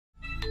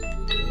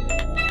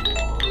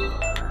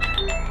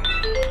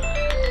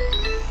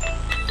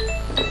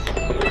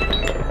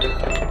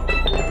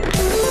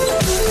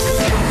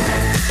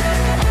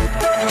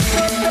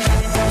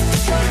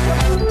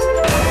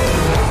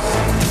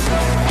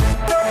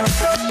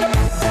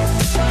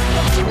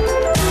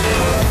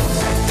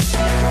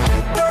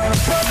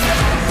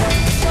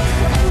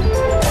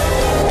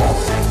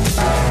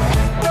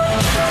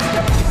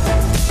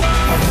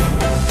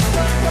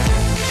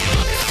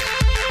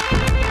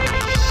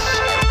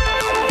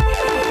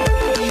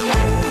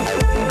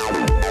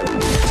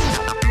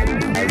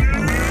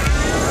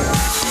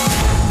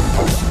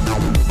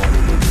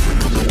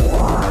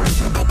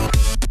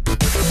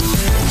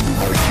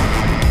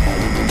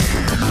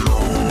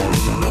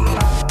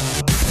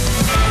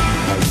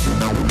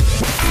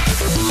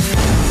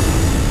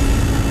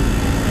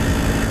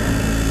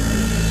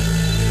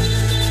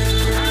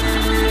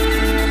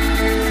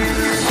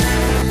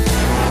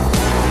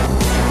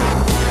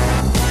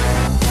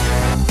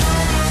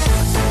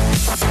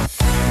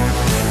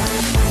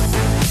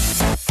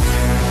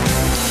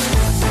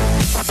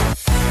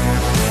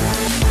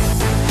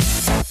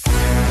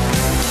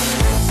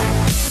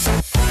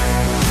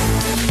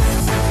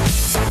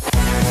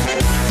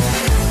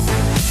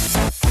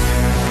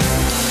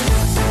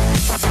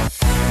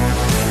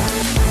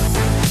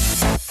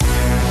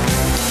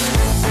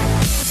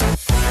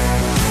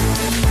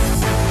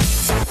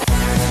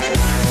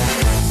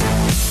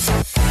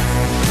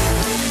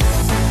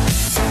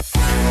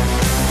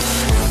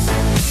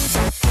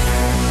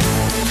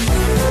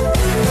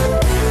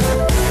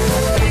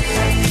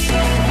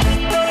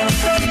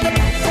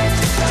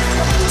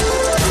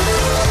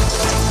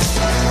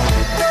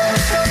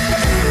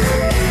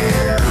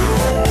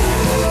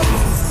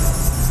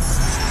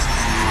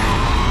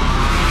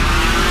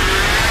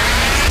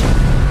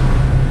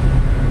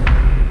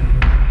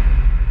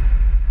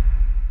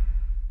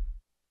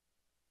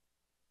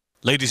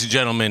Ladies and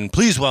gentlemen,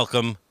 please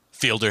welcome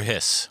Fielder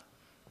Hiss.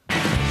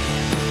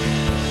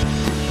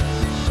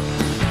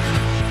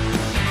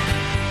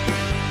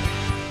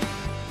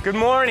 Good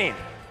morning,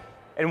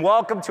 and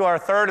welcome to our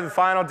third and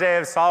final day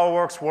of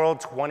SolidWorks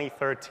World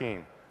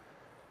 2013.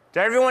 Did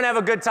everyone have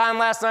a good time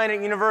last night at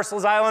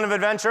Universal's Island of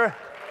Adventure?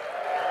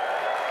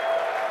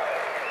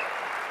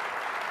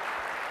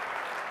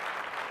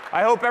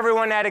 I hope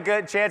everyone had a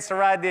good chance to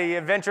ride the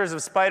adventures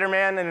of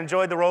Spider-Man and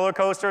enjoyed the roller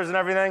coasters and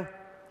everything.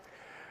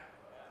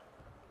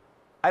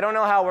 I don't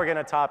know how we're going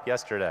to top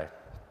yesterday.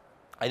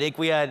 I think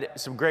we had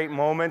some great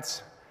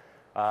moments,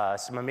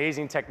 some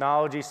amazing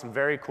technology, some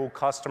very cool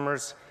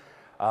customers,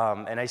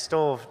 and I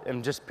still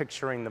am just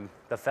picturing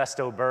the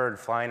Festo bird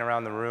flying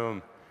around the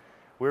room.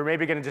 We were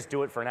maybe going to just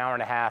do it for an hour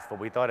and a half, but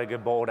we thought it'd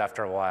get bold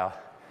after a while.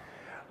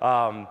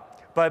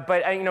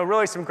 But you know,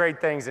 really some great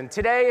things. And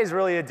today is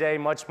really a day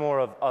much more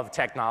of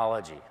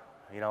technology.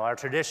 You know, our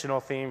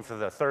traditional theme for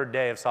the third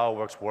day of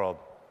SolidWorks World.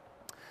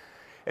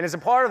 And as a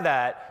part of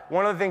that,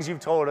 one of the things you've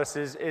told us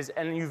is,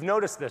 and you've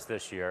noticed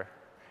this year,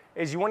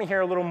 is you want to hear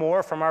a little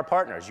more from our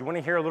partners. You want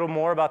to hear a little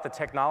more about the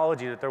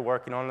technology that they're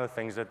working on and the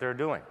things that they're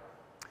doing.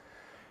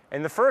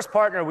 And the first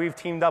partner we've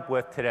teamed up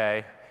with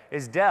today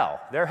is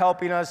Dell. They're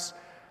helping us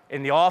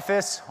in the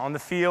office, on the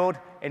field,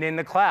 and in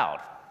the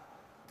cloud.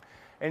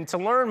 And to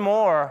learn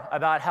more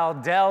about how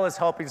Dell is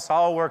helping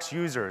SolidWorks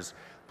users,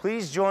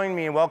 please join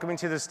me in welcoming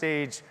to the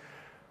stage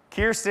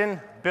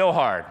Kirsten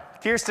Billhard.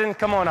 Kirsten,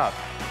 come on up.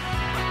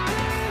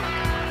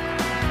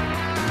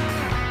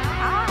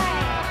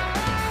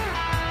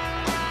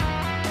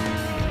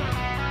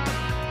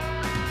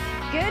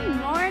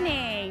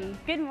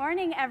 Good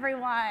morning,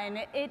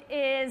 everyone. It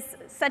is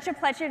such a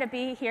pleasure to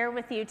be here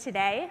with you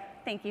today.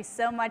 Thank you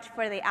so much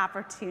for the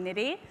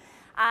opportunity.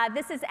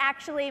 This is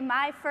actually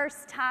my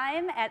first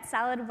time at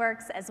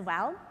SolidWorks as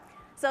well.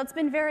 So it's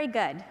been very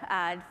good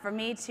for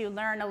me to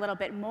learn a little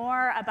bit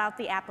more about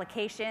the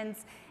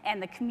applications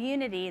and the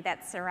community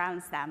that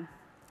surrounds them.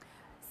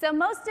 So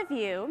most of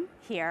you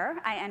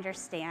here, I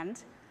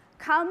understand,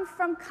 come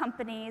from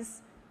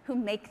companies who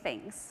make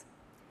things.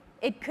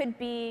 It could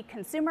be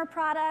consumer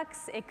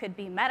products, it could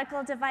be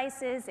medical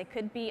devices, it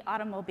could be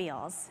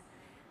automobiles.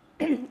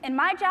 And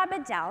my job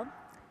at Dell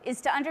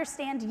is to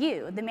understand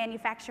you, the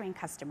manufacturing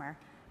customer,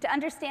 to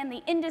understand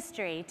the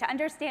industry, to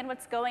understand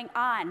what's going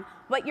on,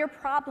 what your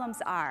problems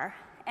are,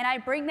 and I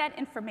bring that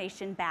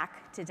information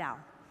back to Dell.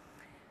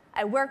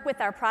 I work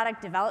with our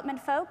product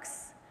development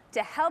folks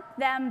to help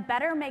them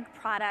better make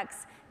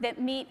products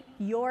that meet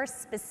your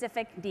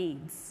specific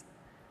needs.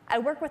 I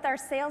work with our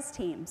sales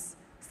teams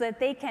so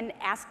that they can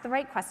ask the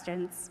right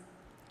questions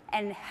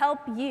and help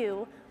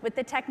you with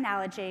the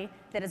technology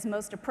that is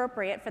most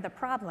appropriate for the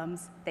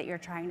problems that you're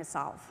trying to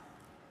solve.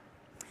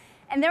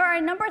 And there are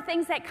a number of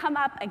things that come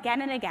up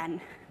again and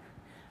again.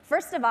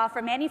 First of all,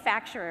 for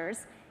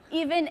manufacturers,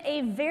 even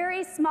a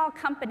very small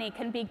company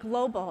can be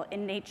global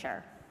in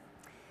nature.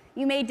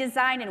 You may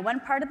design in one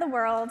part of the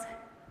world,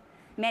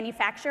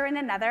 manufacture in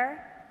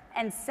another,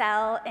 and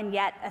sell in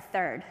yet a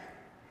third.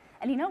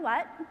 And you know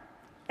what?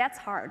 That's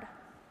hard.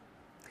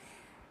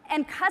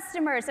 And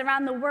customers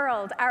around the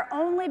world are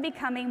only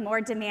becoming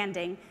more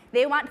demanding.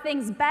 They want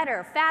things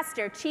better,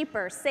 faster,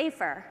 cheaper,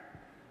 safer.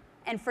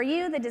 And for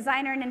you, the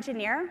designer and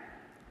engineer,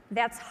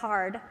 that's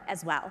hard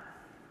as well.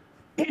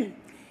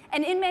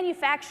 And in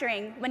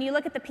manufacturing, when you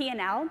look at the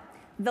P&L,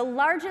 the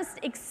largest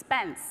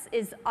expense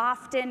is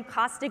often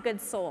cost of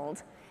goods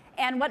sold.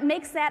 And what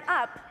makes that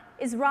up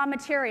is raw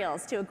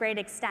materials to a great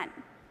extent.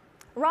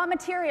 Raw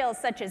materials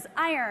such as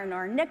iron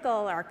or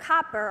nickel or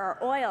copper or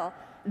oil,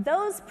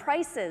 those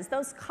prices,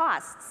 those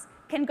costs,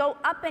 can go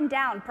up and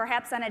down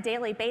perhaps on a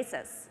daily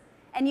basis.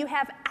 And you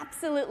have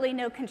absolutely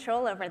no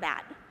control over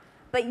that.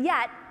 But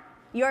yet,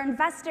 your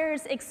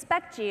investors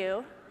expect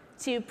you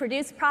to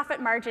produce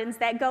profit margins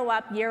that go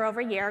up year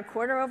over year,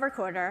 quarter over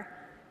quarter,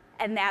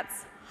 and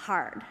that's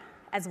hard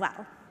as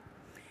well.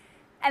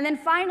 And then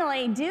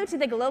finally, due to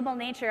the global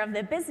nature of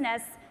the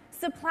business,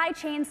 supply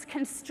chains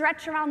can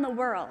stretch around the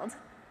world.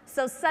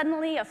 So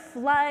suddenly a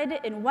flood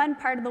in one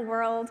part of the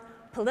world,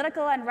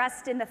 political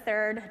unrest in the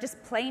third,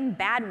 just plain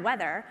bad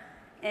weather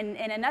in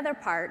another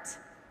part,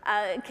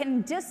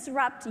 can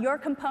disrupt your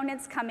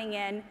components coming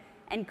in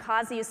and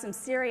cause you some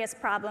serious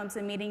problems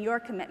in meeting your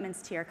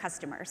commitments to your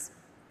customers.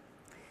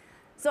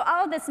 So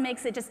all of this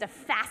makes it just a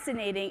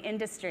fascinating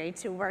industry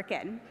to work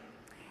in.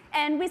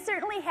 And we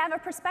certainly have a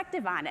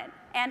perspective on it.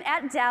 And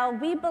at Dell,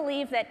 we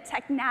believe that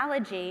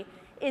technology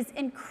is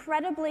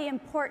incredibly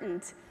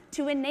important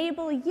to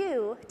enable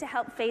you to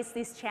help face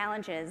these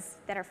challenges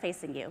that are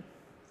facing you.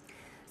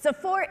 So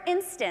for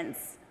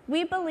instance,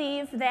 we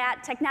believe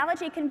that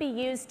technology can be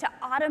used to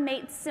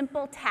automate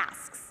simple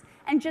tasks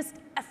and just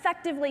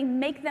effectively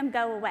make them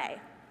go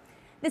away.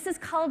 This is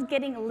called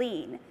getting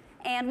lean.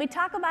 And we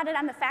talk about it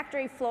on the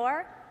factory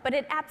floor, but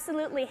it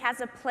absolutely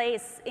has a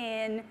place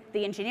in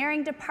the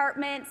engineering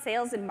department,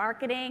 sales and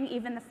marketing,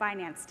 even the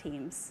finance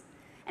teams.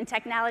 And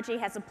technology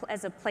has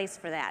a place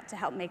for that to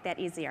help make that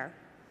easier.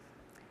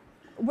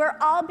 We're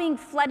all being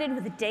flooded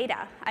with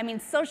data. I mean,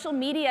 social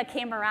media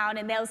came around,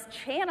 and those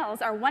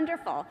channels are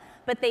wonderful,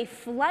 but they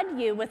flood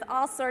you with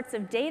all sorts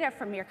of data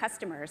from your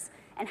customers.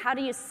 And how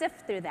do you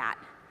sift through that?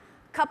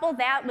 Couple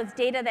that with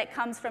data that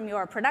comes from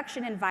your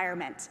production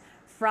environment,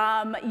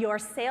 from your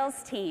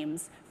sales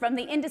teams, from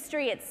the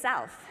industry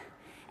itself.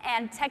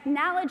 And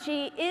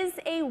technology is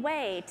a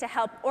way to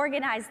help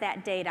organize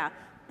that data,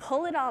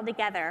 pull it all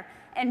together,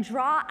 and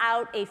draw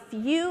out a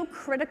few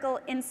critical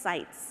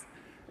insights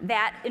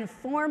that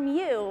inform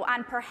you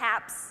on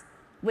perhaps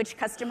which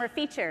customer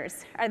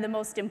features are the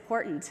most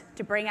important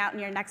to bring out in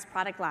your next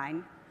product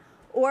line,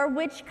 or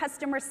which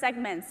customer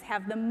segments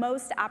have the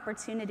most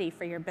opportunity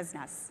for your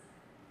business.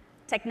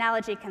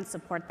 Technology can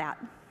support that.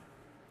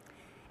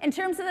 In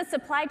terms of the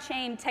supply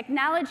chain,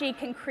 technology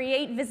can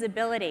create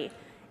visibility.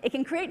 It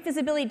can create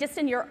visibility just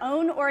in your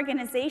own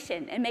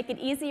organization and make it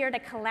easier to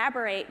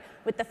collaborate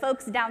with the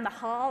folks down the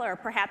hall or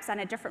perhaps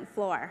on a different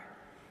floor.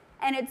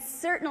 And it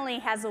certainly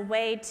has a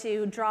way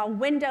to draw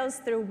windows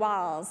through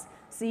walls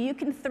so you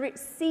can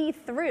see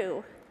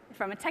through,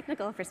 from a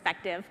technical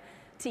perspective,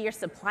 to your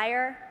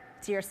supplier,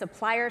 to your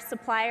supplier's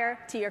supplier,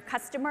 to your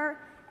customer,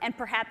 and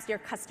perhaps your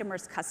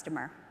customer's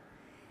customer.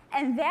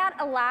 And that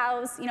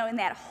allows, in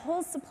that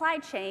whole supply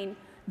chain,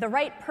 the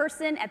right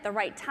person at the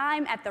right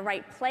time, at the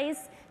right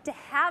place, to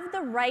have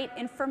the right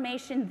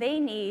information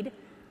they need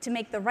to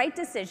make the right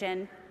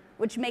decision,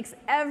 which makes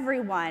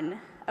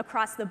everyone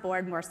across the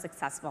board more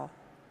successful.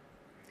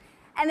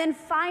 And then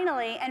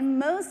finally, and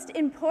most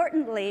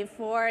importantly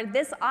for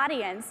this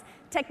audience,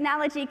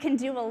 technology can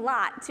do a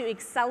lot to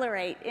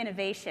accelerate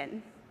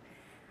innovation.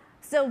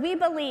 So we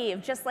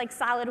believe, just like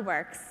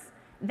SolidWorks,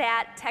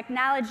 that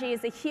technology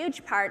is a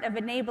huge part of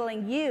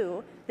enabling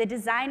you, the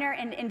designer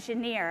and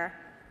engineer,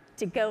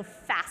 to go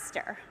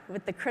faster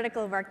with the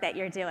critical work that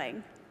you're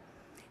doing.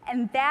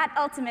 And that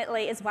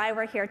ultimately is why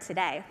we're here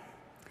today.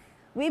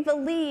 We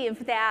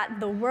believe that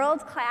the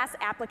world-class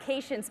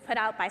applications put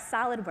out by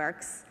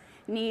SolidWorks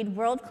need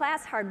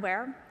world-class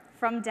hardware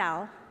from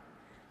Dell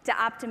to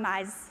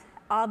optimize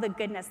all the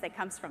goodness that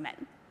comes from it.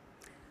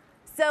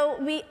 So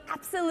we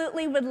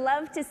absolutely would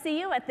love to see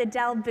you at the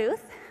Dell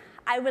booth.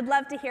 I would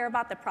love to hear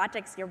about the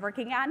projects you're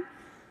working on.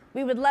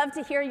 We would love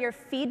to hear your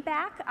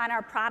feedback on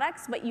our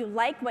products, what you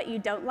like, what you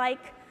don't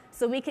like,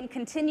 so we can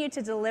continue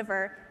to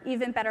deliver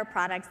even better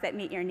products that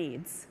meet your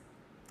needs.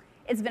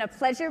 It's been a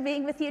pleasure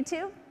being with you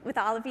two, with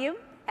all of you.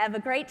 Have a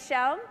great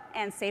show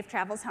and safe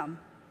travels home.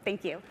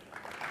 Thank you.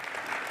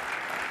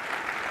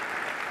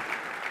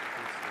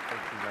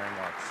 Thank you very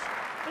much.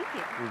 Thank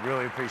you. We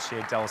really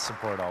appreciate Dell's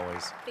support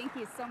always. Thank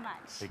you so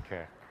much. Take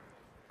care.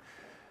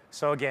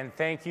 So again,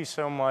 thank you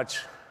so much,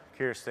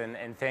 Kirsten,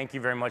 and thank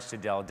you very much to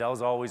Dell.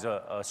 Dell's always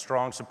a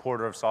strong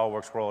supporter of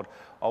SolidWorks World,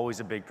 always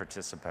a big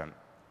participant.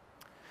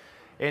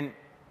 And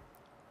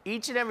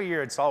each and every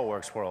year at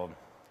SolidWorks World,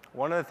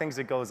 one of the things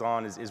that goes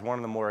on is one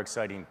of the more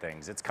exciting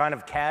things. It's kind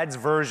of CAD's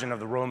version of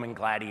the Roman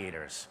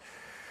gladiators,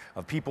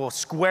 of people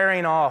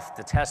squaring off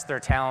to test their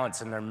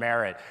talents and their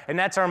merit. And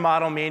that's our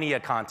Model Mania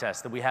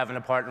contest that we have in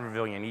the Partner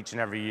Pavilion each and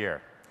every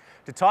year.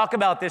 To talk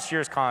about this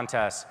year's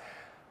contest,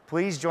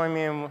 please join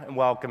me in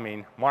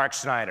welcoming Mark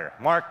Schneider.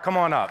 Mark, come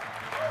on up.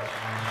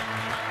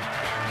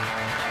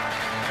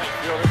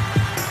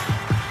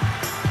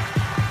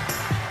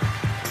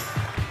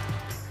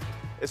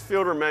 As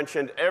Fielder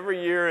mentioned,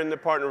 every year in the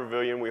Partner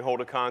Pavilion we hold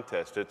a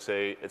contest. It's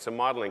a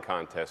modeling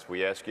contest.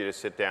 We ask you to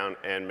sit down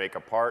and make a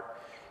part,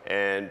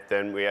 and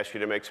then we ask you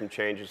to make some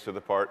changes to the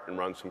part and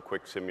run some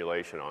quick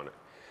simulation on it.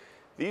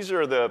 These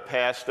are the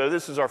past,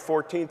 this is our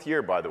 14th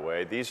year, by the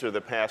way. These are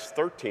the past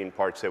 13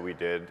 parts that we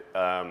did.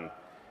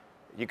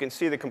 You can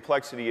see the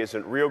complexity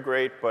isn't real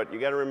great, but you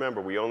got to remember,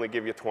 we only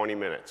give you 20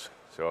 minutes.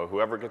 So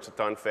whoever gets it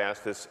done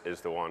fastest is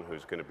the one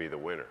who's going to be the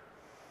winner.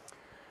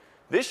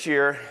 This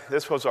year,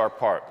 this was our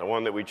part, the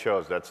one that we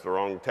chose. That's the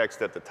wrong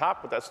text at the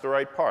top, but that's the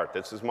right part.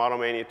 This is Model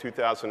Mania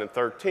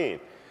 2013.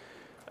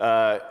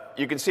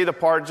 You can see the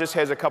part just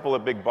has a couple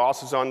of big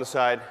bosses on the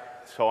side.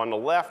 So on the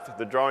left,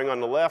 the drawing on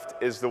the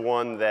left is the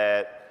one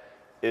that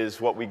is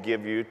what we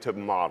give you to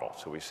model.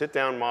 So we sit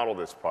down, model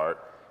this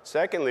part.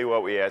 Secondly,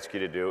 what we ask you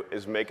to do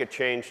is make a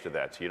change to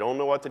that. So you don't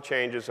know what the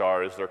changes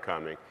are as they're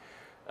coming.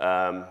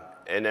 And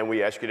then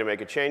we ask you to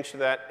make a change to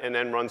that and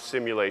then run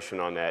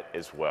simulation on that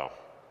as well.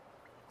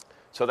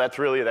 So that's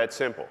really that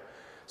simple.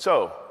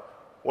 So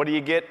what do you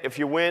get if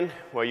you win?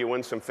 Well, you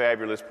win some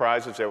fabulous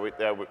prizes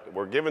that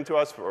were given to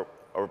us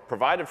or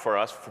provided for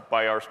us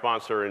by our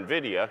sponsor,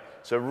 NVIDIA.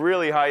 So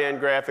really high-end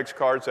graphics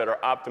cards that are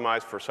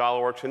optimized for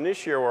SolidWorks. And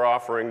this year we're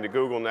offering the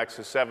Google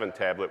Nexus 7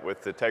 tablet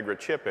with the Tegra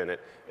chip in it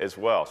as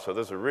well. So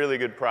those are really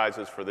good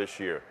prizes for this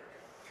year.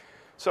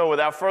 So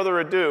without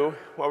further ado,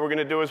 what we're going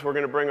to do is we're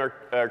going to bring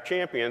our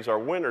champions, our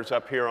winners,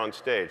 up here on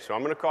stage. So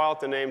I'm going to call out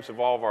the names of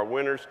all of our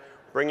winners,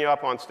 bring you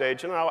up on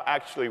stage, and I'll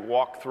actually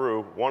walk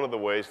through one of the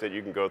ways that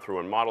you can go through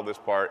and model this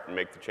part and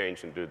make the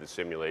change and do the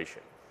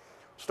simulation.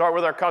 Start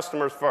with our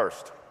customers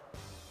first.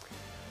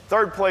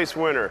 Third place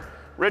winner,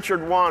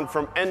 Richard Wan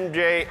from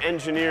NJ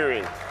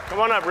Engineering. Come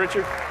on up,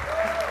 Richard.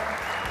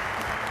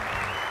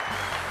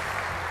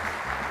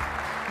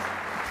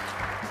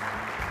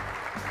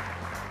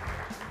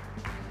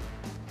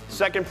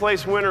 Second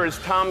place winner is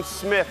Tom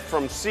Smith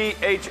from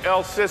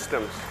CHL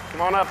Systems. Come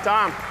on up,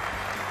 Tom.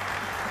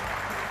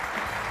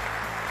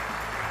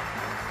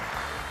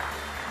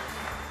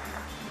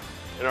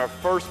 And our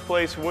first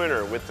place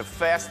winner with the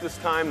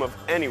fastest time of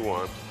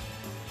anyone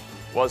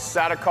was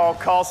Sadikal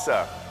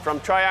Khalsa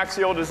from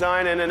Triaxial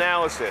Design and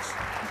Analysis.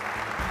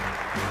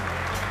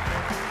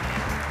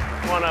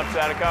 Come on up,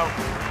 Sadikal.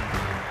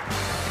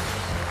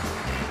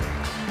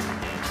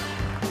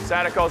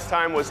 Sadikal's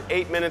time was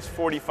 8 minutes,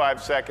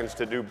 45 seconds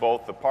to do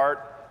both the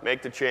part,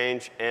 make the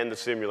change, and the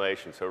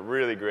simulation. So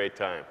really great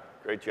time.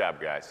 Great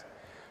job, guys.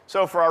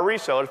 So for our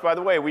resellers, by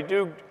the way, we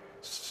do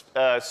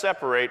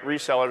separate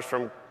resellers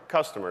from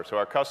customers. So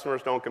our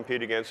customers don't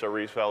compete against our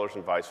resellers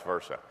and vice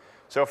versa.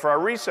 So for our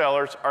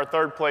resellers, our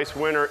third place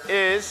winner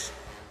is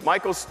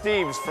Michael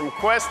Steves from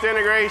Quest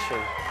Integration.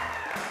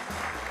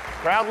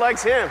 Crowd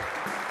likes him.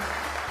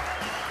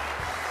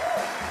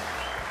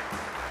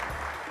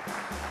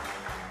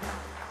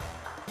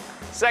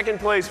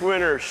 Second place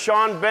winner,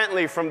 Sean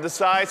Bentley from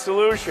Desai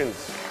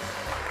Solutions.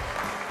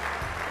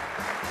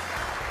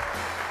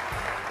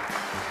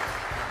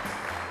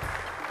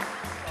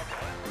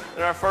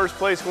 And our first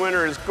place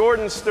winner is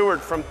Gordon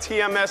Stewart from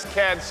TMS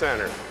CAD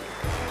Center.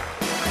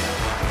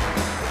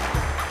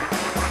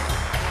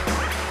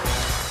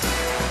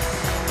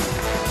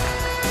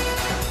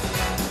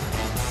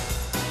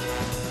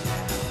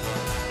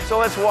 So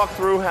let's walk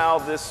through how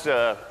this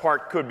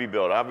part could be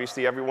built.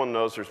 Obviously, everyone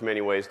knows there's many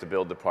ways to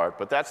build the part,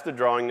 but that's the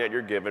drawing that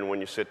you're given when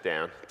you sit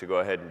down to go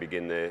ahead and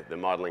begin the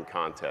modeling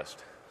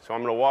contest. So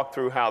I'm going to walk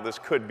through how this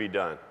could be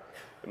done.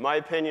 In my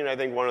opinion, I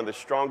think one of the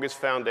strongest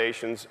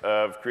foundations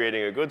of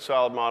creating a good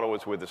solid model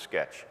is with a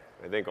sketch.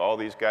 I think all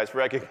these guys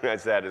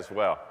recognize that as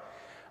well.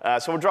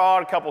 So we'll draw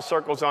out a couple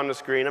circles on the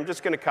screen. I'm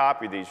just going to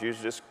copy these.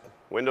 Use just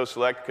Windows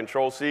Select,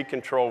 Control-C,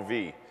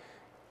 Control-V.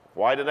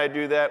 Why did I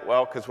do that?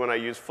 Well, because when I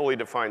use fully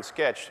defined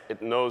sketch,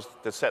 it knows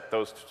to set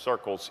those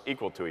circles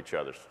equal to each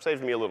other.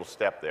 Saves me a little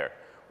step there.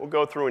 We'll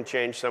go through and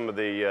change some of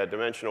the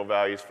dimensional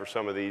values for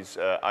some of these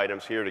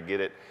items here to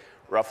get it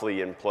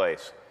roughly in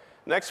place.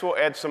 Next, we'll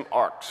add some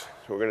arcs.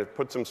 So we're going to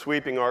put some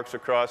sweeping arcs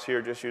across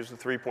here. Just use the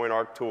three-point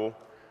arc tool,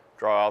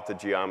 draw out the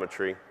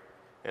geometry,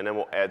 and then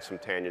we'll add some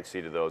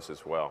tangency to those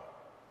as well.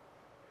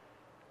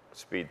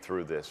 Speed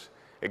through this.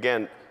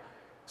 Again,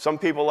 some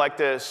people like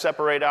to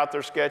separate out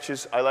their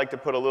sketches. I like to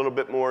put a little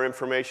bit more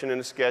information in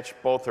the sketch.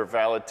 Both are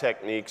valid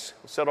techniques.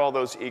 We'll set all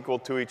those equal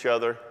to each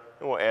other,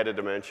 and we'll add a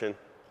dimension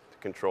to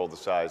control the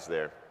size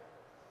there.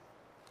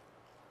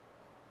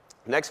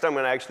 Next, I'm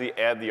going to actually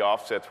add the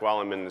offsets while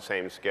I'm in the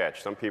same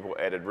sketch. Some people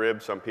added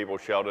ribs, some people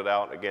shelled it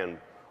out. Again,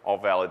 all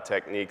valid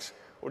techniques.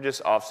 We'll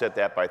just offset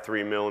that by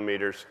 3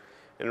 millimeters.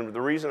 And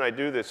the reason I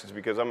do this is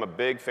because I'm a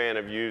big fan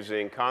of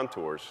using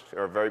contours.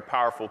 They're a very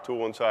powerful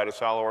tool inside of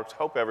SolidWorks.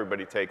 Hope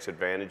everybody takes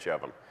advantage of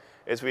them.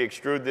 As we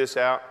extrude this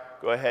out,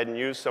 go ahead and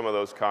use some of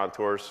those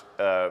contours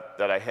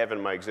that I have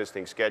in my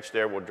existing sketch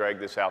there. We'll drag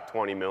this out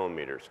 20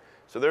 millimeters.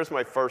 So there's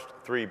my first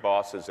 3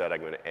 bosses that I'm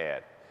going to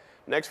add.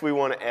 Next, we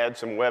want to add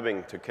some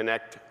webbing to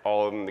connect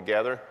all of them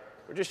together.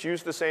 We'll just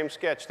use the same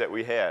sketch that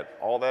we had.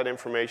 All that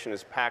information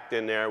is packed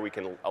in there. We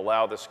can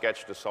allow the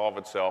sketch to solve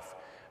itself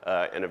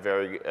in a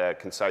very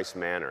concise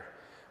manner.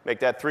 Make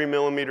that 3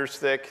 millimeters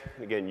thick.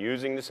 Again,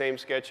 using the same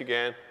sketch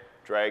again,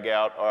 drag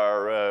out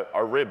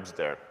our ribs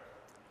there.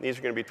 These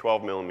are going to be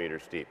 12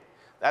 millimeters deep.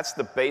 That's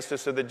the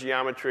basis of the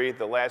geometry.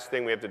 The last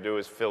thing we have to do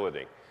is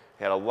filleting.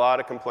 I had a lot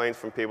of complaints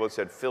from people that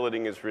said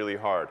filleting is really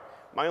hard.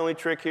 My only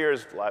trick here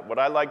is what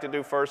I like to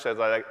do first is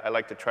I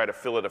like to try to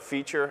fillet a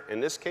feature. In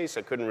this case,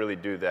 I couldn't really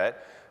do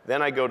that.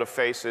 Then I go to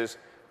faces.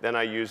 Then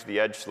I use the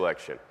edge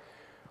selection.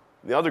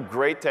 The other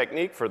great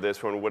technique for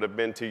this one would have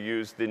been to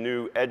use the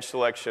new edge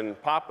selection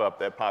pop-up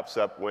that pops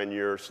up when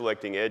you're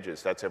selecting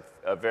edges. That's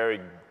a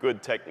very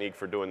good technique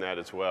for doing that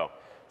as well.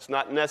 It's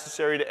not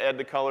necessary to add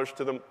the colors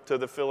to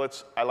the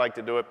fillets. I like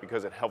to do it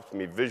because it helps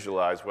me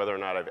visualize whether or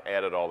not I've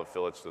added all the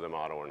fillets to the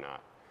model or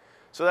not.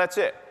 So that's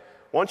it.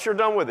 Once you're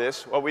done with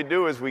this, what we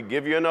do is we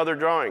give you another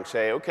drawing.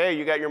 Say, okay,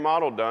 you got your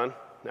model done.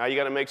 Now you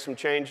got to make some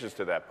changes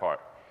to that part.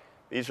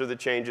 These are the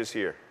changes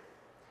here.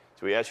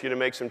 So we ask you to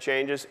make some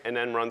changes and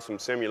then run some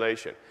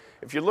simulation.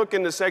 If you look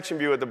in the section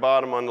view at the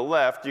bottom on the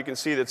left, you can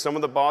see that some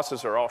of the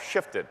bosses are all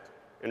shifted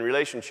in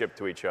relationship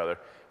to each other.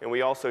 And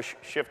we also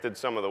shifted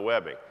some of the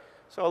webbing.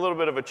 So a little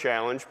bit of a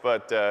challenge,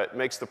 but it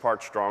makes the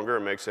part stronger.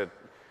 It makes it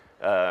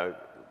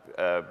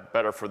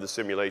better for the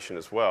simulation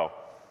as well.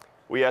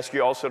 We ask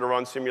you also to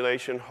run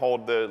simulation,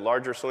 hold the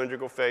larger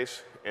cylindrical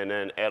face, and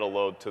then add a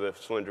load to the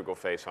cylindrical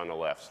face on the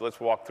left. So let's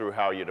walk through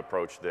how you'd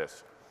approach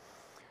this.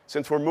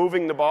 Since we're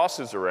moving the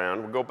bosses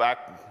around, we'll go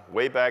back,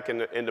 way back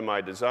into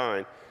my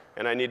design,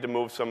 and I need to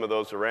move some of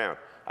those around.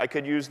 I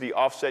could use the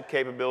offset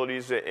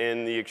capabilities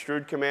in the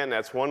extrude command,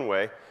 that's one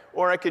way,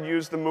 or I could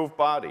use the move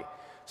body.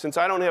 Since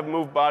I don't have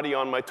move body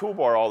on my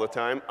toolbar all the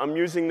time, I'm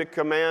using the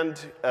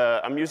command,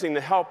 I'm using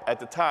the help at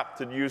the top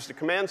to use the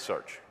command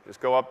search. Just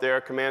go up there,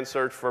 command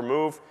search for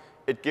move.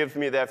 It gives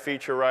me that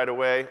feature right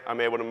away.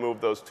 I'm able to move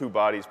those 2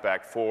 bodies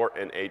back 4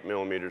 and 8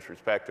 millimeters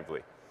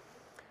respectively.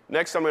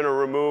 Next, I'm going to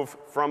remove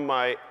from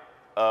my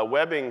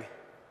webbing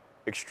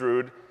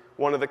extrude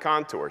one of the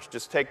contours.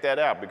 Just take that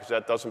out because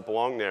that doesn't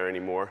belong there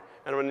anymore,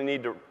 and I'm going to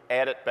need to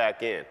add it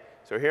back in.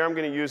 So here I'm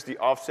going to use the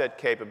offset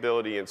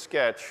capability in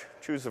Sketch,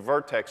 choose the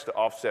vertex to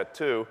offset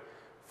to,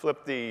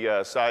 flip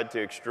the side to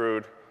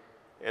extrude,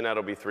 and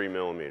that'll be 3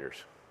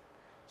 millimeters.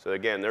 So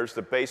again, there's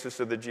the basis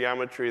of the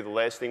geometry. The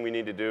last thing we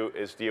need to do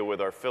is deal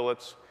with our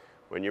fillets.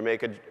 When you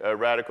make a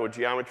radical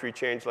geometry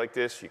change like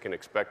this, you can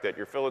expect that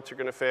your fillets are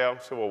going to fail,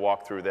 so we'll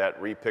walk through that,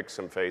 repick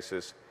some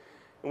faces.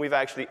 And we've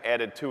actually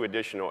added 2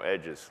 additional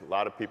edges. A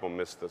lot of people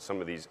miss some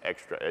of these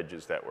extra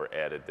edges that were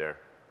added there.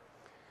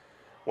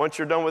 Once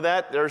you're done with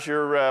that, there's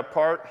your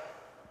part.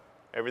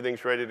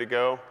 Everything's ready to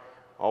go.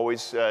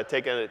 Always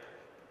take a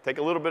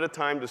little bit of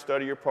time to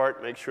study your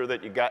part, make sure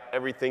that you got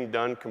everything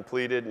done,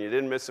 completed, and you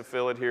didn't miss a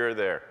fillet here or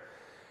there.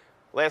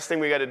 Last thing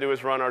we got to do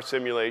is run our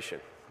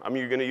simulation.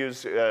 You're going to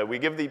use, we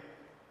give the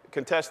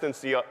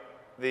contestants the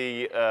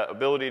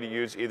ability to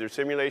use either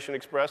Simulation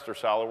Express or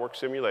SolidWorks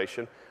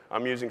Simulation.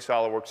 I'm using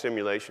SolidWorks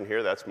Simulation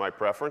here. That's my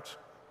preference.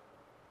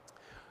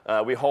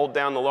 We hold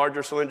down the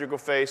larger cylindrical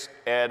face,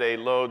 add a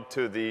load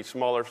to the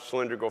smaller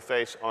cylindrical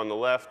face on the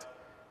left,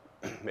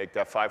 make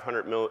that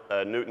 500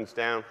 newtons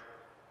down,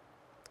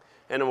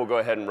 and then we'll go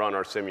ahead and run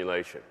our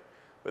simulation.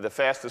 With the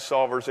fastest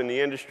solvers in the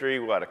industry,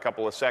 we've got a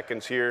couple of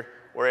seconds here,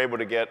 we're able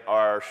to get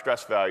our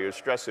stress values,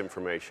 stress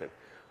information.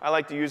 I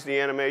like to use the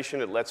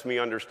animation. It lets me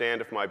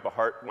understand if my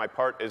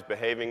part is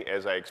behaving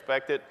as I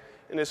expect it.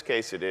 In this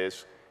case, it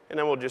is. And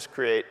then we'll just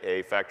create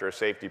a factor of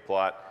safety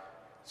plot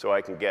so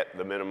I can get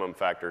the minimum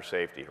factor of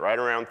safety. Right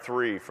around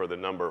 3 for the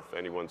number, if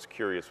anyone's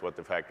curious what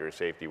the factor of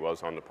safety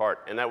was on the part.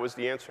 And that was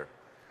the answer.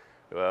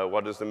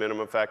 What is the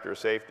minimum factor of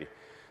safety?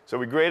 So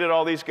we graded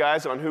all these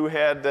guys on who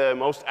had the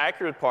most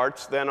accurate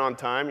parts then on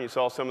time. You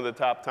saw some of the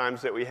top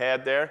times that we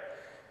had there.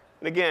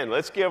 And again,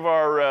 let's give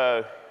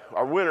our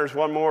winners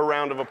one more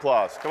round of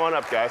applause. Come on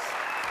up, guys.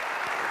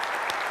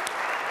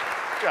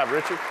 Good job,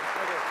 Richard.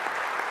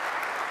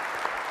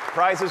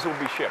 Prizes will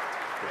be shipped,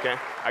 okay?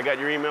 I got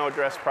your email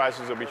address.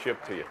 Prizes will be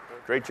shipped to you.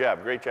 Great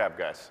job,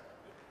 guys.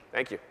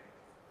 Thank you.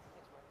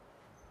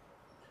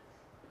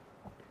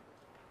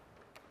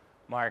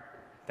 Mark,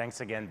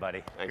 thanks again,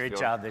 buddy. Thanks, Great Phil.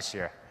 job this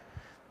year.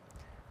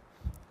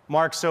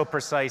 Mark's so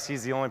precise,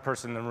 he's the only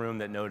person in the room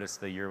that noticed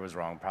the year was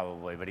wrong,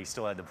 probably, but he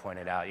still had to point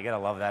it out. You gotta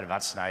love that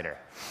about Snyder.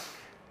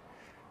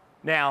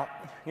 Now,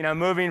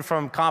 moving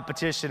from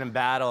competition and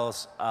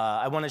battles,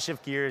 I want to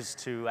shift gears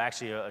to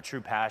actually a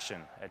true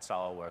passion at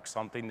SolidWorks,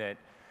 something that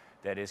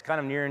is kind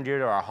of near and dear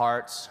to our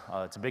hearts.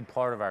 It's a big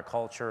part of our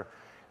culture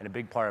and a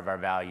big part of our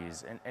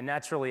values, and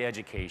that's really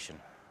education.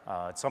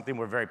 It's something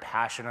we're very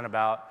passionate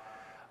about.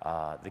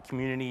 The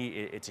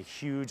community, it's a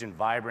huge and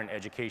vibrant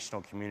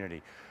educational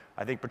community.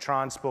 I think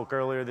Bertrand spoke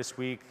earlier this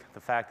week,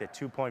 the fact that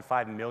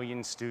 2.5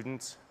 million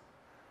students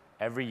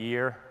every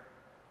year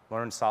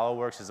learn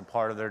SolidWorks as a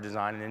part of their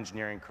design and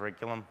engineering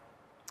curriculum.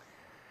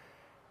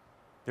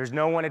 There's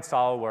no one at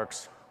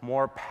SolidWorks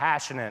more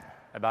passionate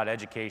about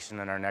education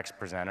than our next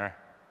presenter.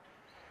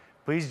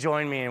 Please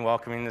join me in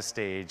welcoming to the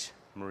stage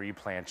Marie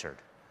Blanchard.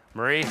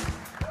 Marie. Thank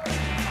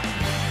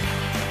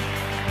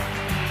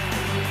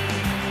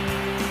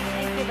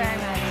you very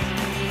much.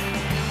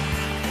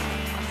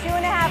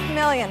 2.5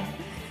 million.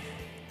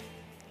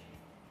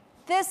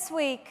 This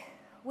week,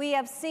 we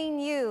have seen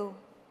you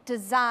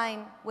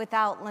design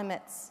without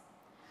limits.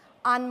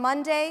 On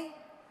Monday,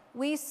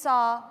 we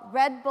saw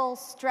Red Bull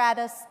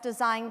Stratus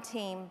design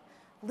team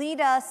lead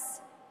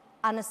us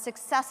on a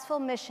successful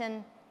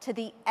mission to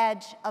the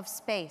edge of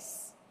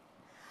space.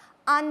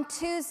 On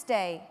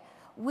Tuesday,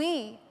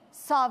 we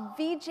saw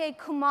Vijay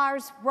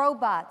Kumar's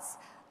robots,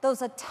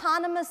 those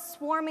autonomous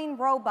swarming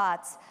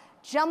robots,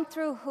 jump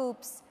through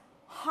hoops,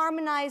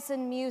 harmonize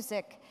in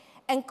music,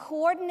 and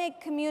coordinate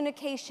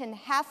communication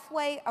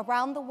halfway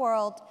around the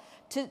world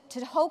to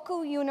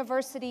Tohoku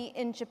University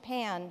in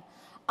Japan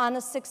on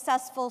a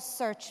successful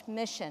search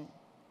mission.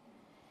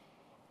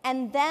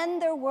 And then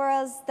there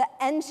was the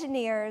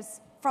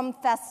engineers from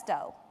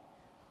Festo,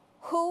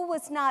 who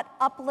was not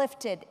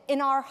uplifted in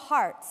our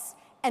hearts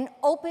and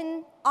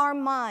opened our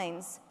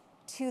minds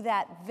to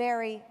that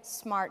very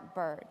smart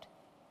bird.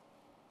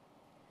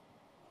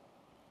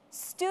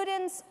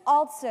 Students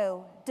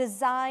also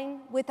design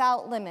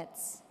without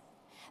limits.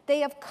 They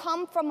have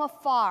come from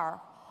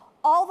afar,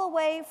 all the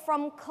way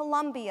from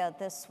Colombia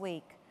this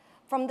week,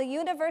 from the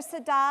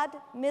Universidad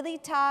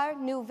Militar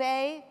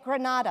Nueve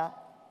Granada,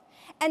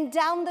 and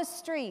down the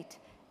street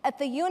at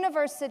the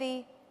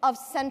University of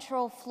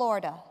Central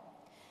Florida.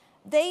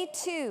 They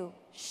too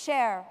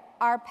share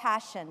our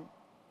passion.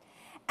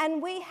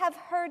 And we have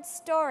heard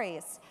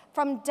stories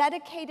from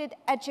dedicated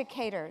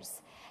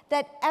educators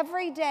that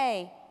every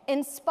day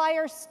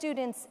inspire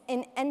students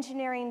in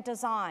engineering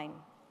design.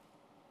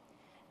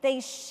 They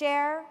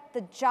share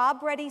the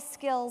job-ready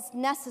skills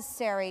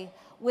necessary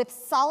with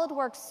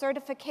SolidWorks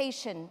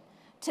certification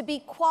to be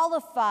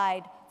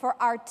qualified for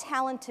our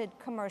talented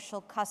commercial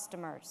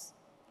customers.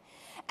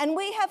 And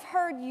we have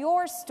heard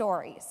your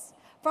stories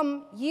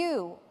from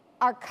you,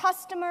 our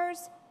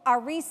customers,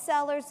 our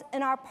resellers,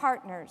 and our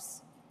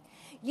partners.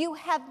 You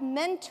have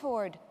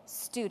mentored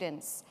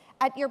students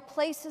at your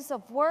places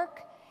of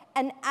work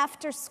and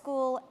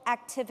after-school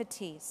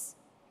activities.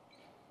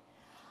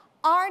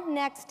 Our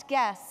next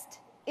guest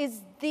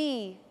is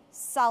the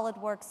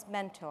SolidWorks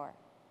mentor.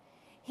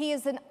 He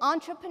is an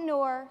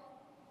entrepreneur,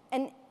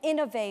 an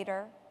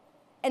innovator,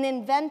 an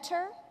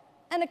inventor,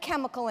 and a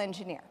chemical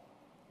engineer.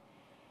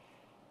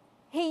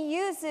 He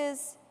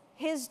uses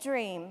his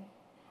dream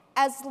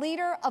as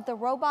leader of the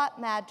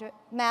robot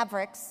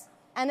Mavericks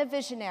and a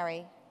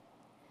visionary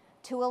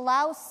to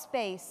allow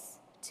space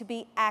to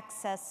be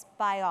accessed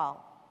by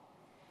all.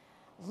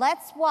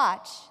 Let's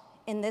watch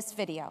in this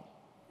video.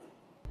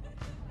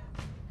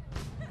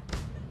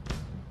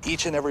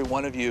 Each and every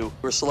one of you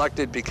were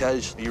selected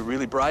because you're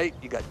really bright,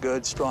 you got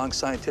good, strong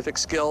scientific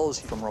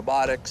skills, from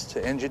robotics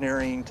to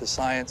engineering to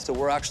science. So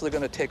we're actually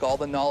going to take all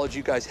the knowledge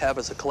you guys have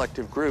as a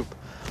collective group,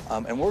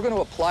 and we're going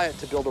to apply it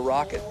to build a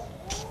rocket.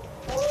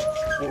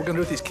 What we're going to do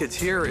with these kids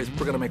here is we're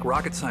going to make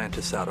rocket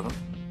scientists out of them.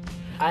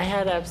 I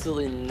had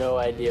absolutely no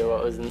idea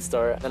what was in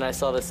store. Then I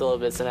saw the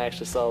syllabus and I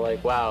actually saw,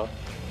 like, wow,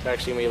 they're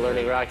actually going to be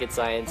learning rocket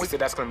science. We said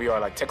that's going to be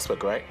our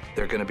textbook, right?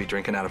 They're going to be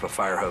drinking out of a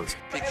fire hose.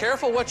 Be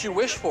careful what you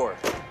wish for.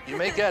 You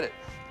may get it.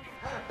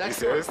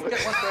 That's yours. We'll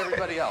get one for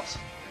everybody else.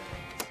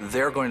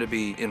 They're going to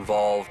be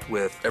involved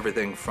with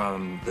everything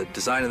from the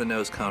design of the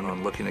nose cone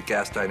on looking at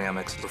gas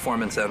dynamics,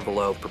 performance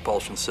envelope,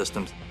 propulsion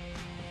systems.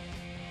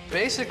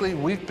 Basically,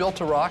 we've built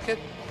a rocket,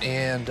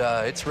 and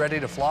it's ready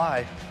to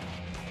fly.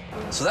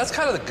 So that's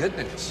kind of the good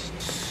news.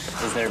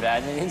 Is there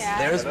bad news? Yeah.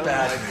 There's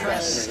bad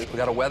news. We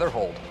got a weather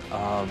hold,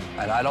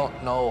 and I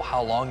don't know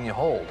how long you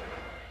hold.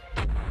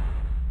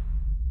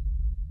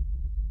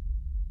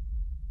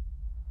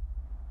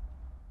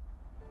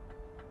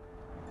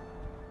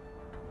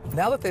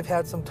 Now that they've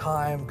had some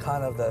time,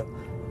 kind of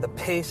the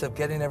pace of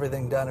getting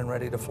everything done and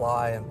ready to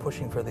fly and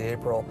pushing for the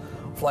April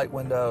flight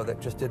window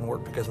that just didn't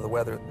work because of the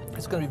weather,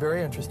 it's going to be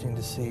very interesting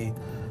to see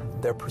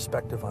their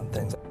perspective on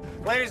things.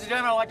 Ladies and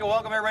gentlemen, I'd like to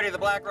welcome everybody to the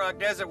Black Rock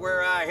Desert.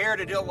 We're here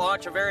to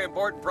launch a very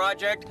important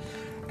project,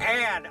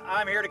 and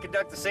I'm here to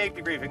conduct the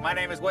safety briefing. My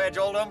name is Wedge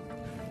Oldham.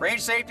 Range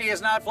safety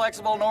is not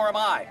flexible, nor am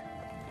I.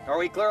 Are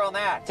we clear on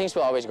that? Things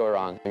will always go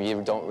wrong.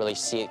 You don't really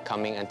see it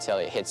coming until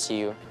it hits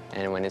you,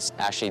 and when it's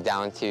actually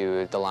down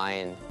to the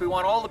line. We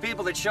want all the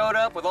people that showed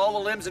up with all the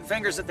limbs and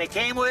fingers that they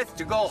came with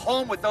to go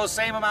home with those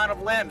same amount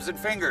of limbs and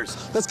fingers.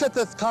 Let's get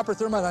the copper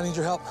thermite. I need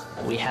your help.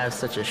 We have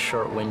such a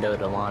short window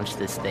to launch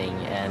this thing,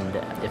 and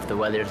if the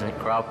weather doesn't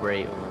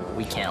cooperate,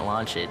 we can't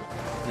launch it.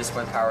 This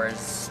one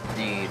powers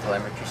the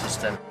telemetry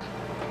system.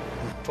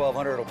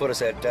 1200 will put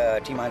us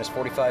at T-minus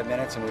 45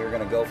 minutes, and we're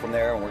going to go from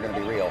there, and we're going to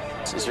be real.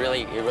 It's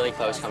really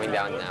close coming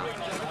down now,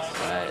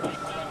 but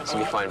it's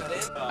going to be fun.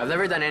 I've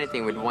never done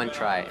anything with one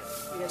try.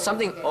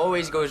 Something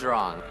always goes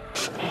wrong.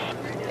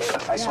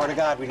 I swear to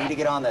God, we need to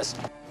get on this.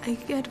 I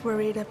get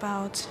worried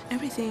about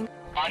everything.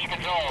 Launch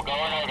control, go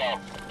or no go.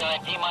 We're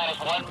at T-minus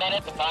 1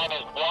 minute. The time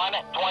is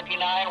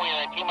 1:29. We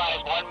are at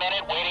T-minus 1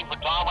 minute, waiting for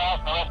Tom Rouse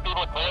and the rest of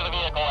people to clear the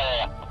vehicle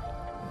area.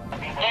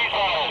 Please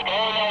follow, go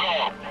or no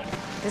go.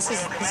 This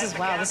is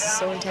wow, this is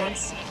so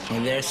intense.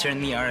 And there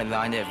certainly are a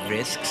lot of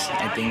risks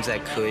and things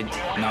that could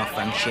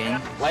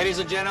malfunction. Ladies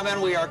and gentlemen,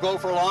 we are go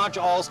for launch.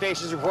 All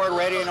stations report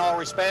ready in all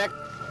respect.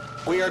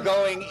 We are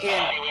going in. We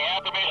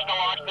have permission to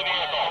launch the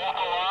vehicle.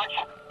 Launch.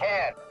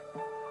 10,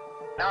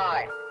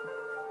 9,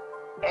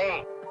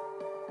 8,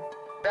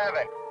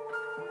 7,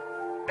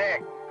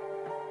 6,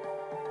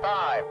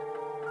 5,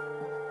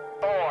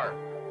 4,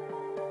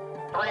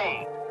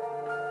 3,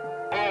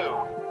 2,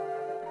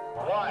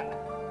 1.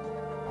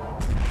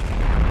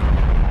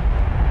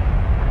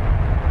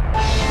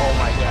 Oh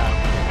my God.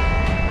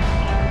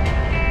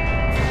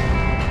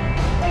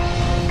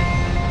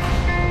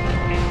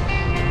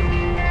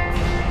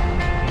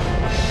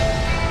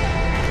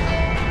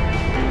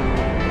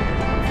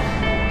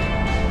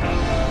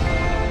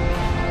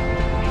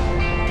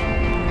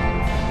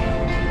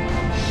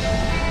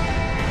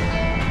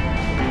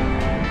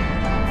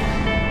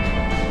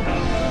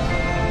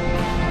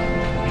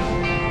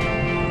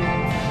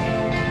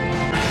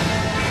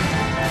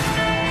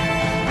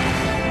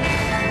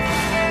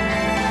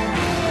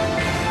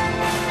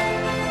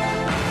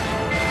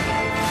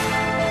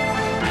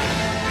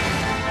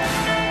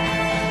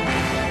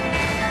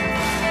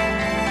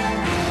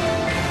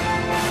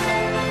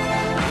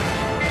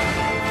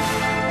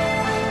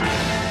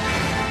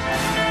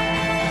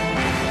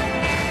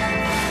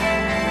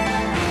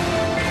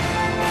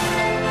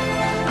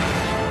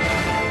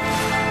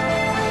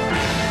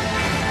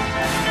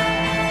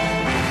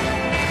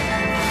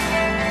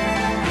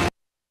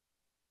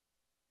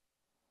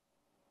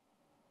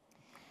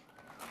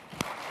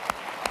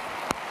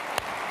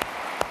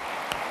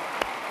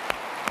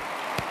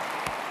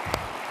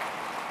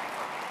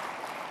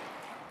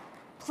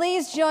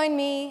 Please join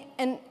me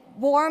in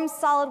warm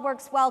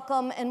SolidWorks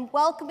welcome and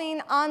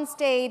welcoming on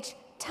stage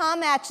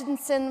Tom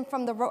Atchison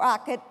from the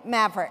Rocket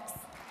Mavericks.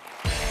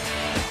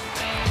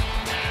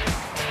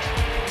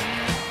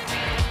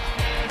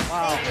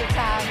 Wow. Thank you,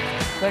 Tom.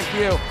 Thank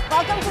you.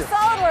 Welcome to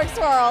SolidWorks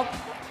World.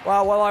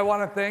 Well, I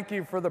want to thank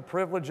you for the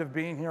privilege of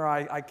being here.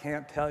 I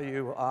can't tell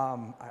you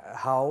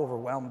how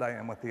overwhelmed I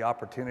am with the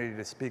opportunity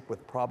to speak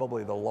with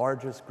probably the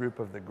largest group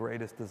of the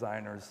greatest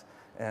designers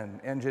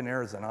and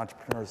engineers and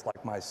entrepreneurs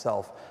like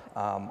myself.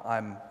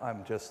 I'm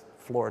just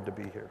floored to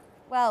be here.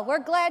 Well,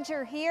 we're glad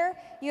you're here.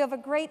 You have a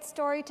great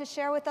story to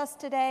share with us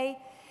today.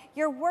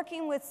 You're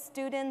working with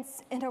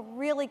students in a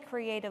really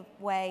creative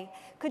way.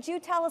 Could you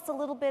tell us a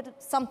little bit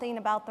something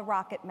about the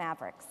Rocket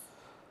Mavericks?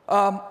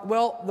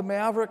 Well, the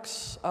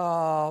Mavericks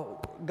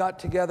got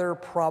together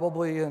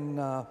probably in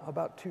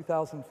about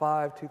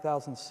 2005,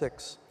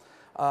 2006.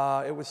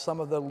 It was some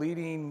of the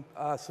leading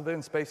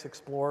civilian space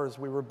explorers.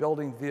 We were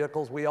building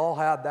vehicles. We all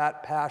had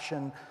that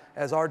passion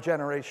as our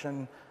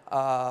generation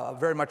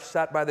very much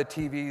sat by the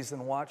TVs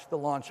and watched the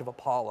launch of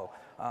Apollo.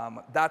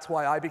 That's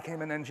why I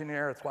became an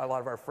engineer. That's why a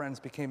lot of our friends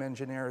became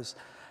engineers.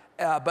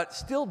 But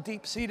still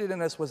deep-seated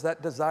in us was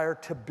that desire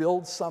to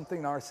build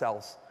something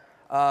ourselves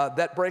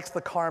that breaks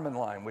the Kármán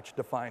line, which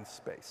defines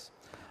space.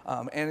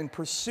 And in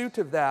pursuit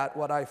of that,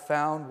 what I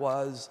found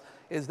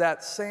is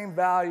that same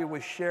value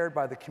was shared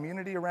by the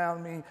community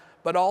around me,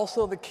 but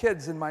also the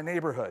kids in my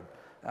neighborhood.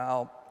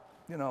 Now,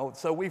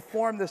 so we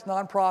formed this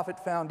nonprofit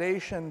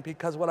foundation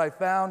because what I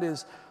found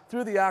is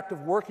through the act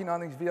of working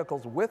on these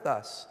vehicles with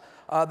us,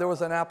 there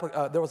was an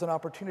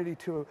opportunity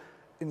to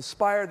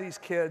inspire these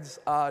kids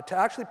to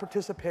actually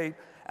participate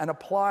and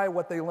apply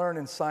what they learn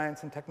in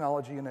science and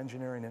technology and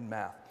engineering and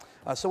math.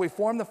 So we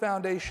formed the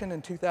foundation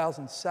in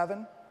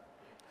 2007,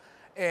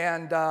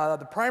 and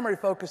the primary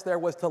focus there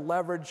was to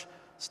leverage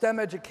STEM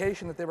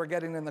education that they were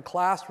getting in the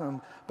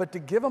classroom, but to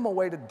give them a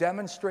way to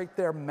demonstrate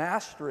their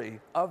mastery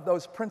of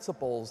those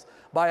principles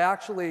by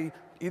actually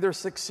either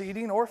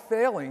succeeding or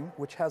failing,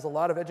 which has a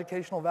lot of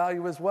educational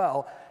value as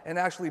well, and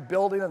actually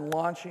building and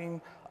launching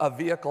a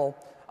vehicle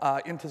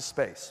into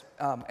space.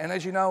 And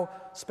as you know,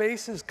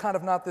 space is kind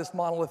of not this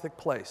monolithic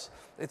place.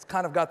 It's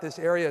kind of got this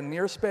area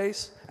near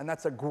space, and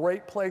that's a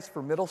great place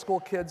for middle school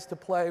kids to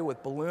play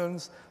with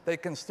balloons. They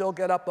can still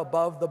get up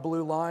above the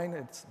blue line.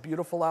 It's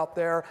beautiful out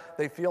there.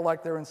 They feel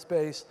like they're in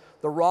space.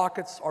 The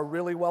rockets are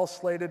really well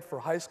slated for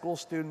high school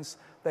students.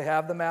 They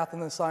have the math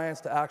and the science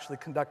to actually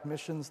conduct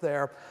missions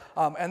there.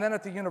 And then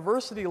at the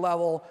university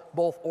level,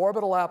 both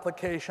orbital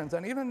applications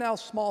and even now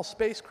small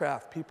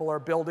spacecraft people are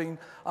building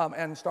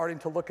and starting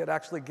to look at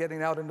actually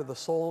getting out into the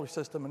solar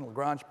system and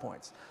Lagrange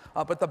points.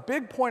 But the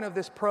big point of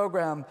this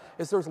program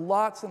is there's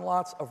lots and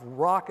lots of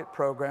rocket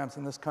programs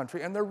in this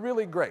country, and they're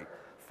really great.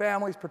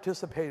 Families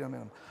participate in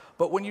them.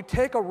 But when you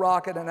take a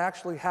rocket and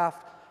actually have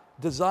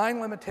design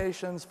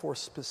limitations for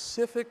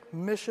specific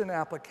mission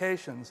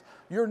applications,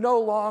 you're no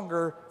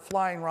longer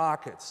flying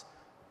rockets.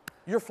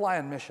 You're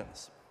flying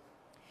missions.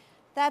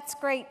 That's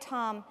great,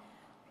 Tom.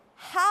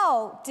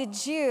 How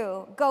did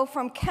you go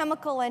from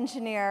chemical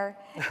engineer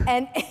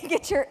and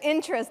get your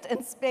interest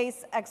in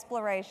space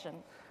exploration?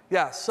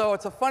 Yeah, so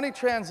it's a funny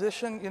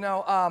transition.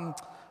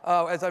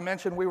 As I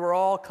mentioned, we were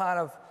all kind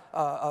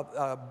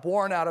of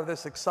born out of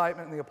this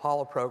excitement in the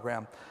Apollo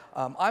program.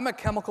 I'm a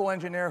chemical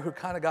engineer who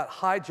kind of got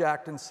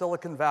hijacked in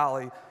Silicon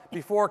Valley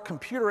before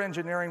computer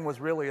engineering was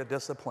really a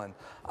discipline.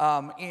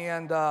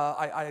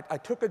 I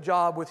took a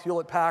job with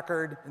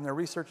Hewlett-Packard in their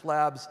research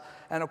labs,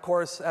 and of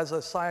course, as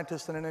a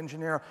scientist and an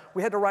engineer,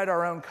 we had to write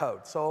our own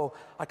code. So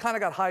I kind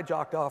of got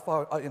hijacked off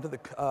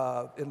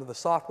into the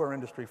software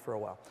industry for a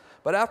while.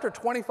 But after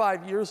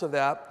 25 years of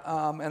that,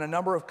 and a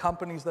number of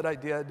companies that I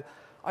did,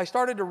 I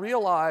started to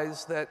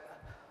realize that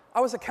I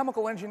was a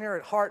chemical engineer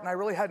at heart, and I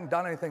really hadn't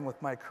done anything with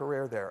my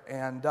career there.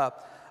 And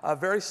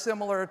very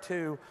similar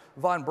to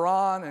von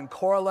Braun and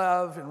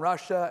Korolev in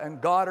Russia and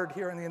Goddard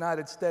here in the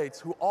United States,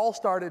 who all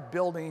started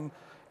building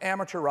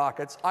amateur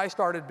rockets, I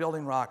started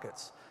building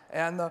rockets.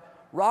 And the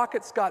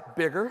rockets got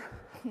bigger,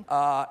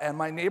 and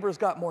my neighbors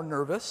got more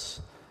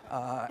nervous.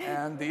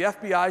 And the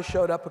FBI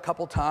showed up a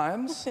couple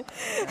times,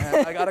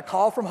 and I got a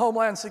call from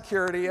Homeland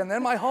Security, and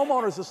then my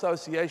homeowners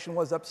association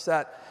was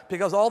upset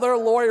because all their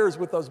lawyers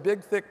with those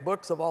big, thick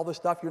books of all the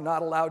stuff you're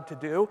not allowed to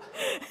do,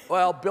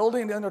 well,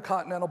 building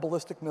intercontinental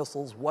ballistic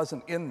missiles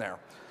wasn't in there.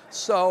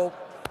 So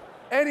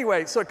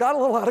anyway, so it got a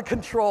little out of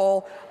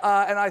control,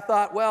 and I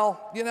thought,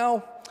 well,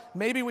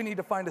 maybe we need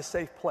to find a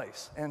safe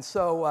place. And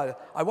so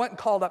I went and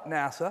called up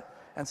NASA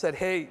and said,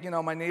 hey,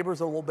 my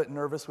neighbors are a little bit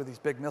nervous with these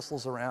big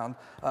missiles around.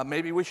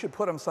 Maybe we should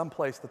put them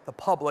someplace that the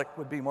public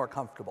would be more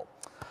comfortable.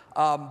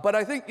 But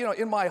I think,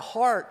 in my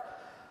heart,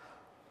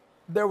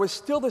 there was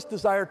still this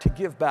desire to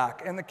give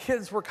back. And the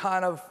kids were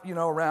kind of,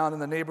 around,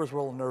 and the neighbors were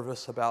a little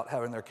nervous about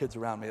having their kids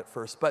around me at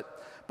first.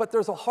 But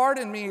there's a heart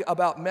in me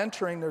about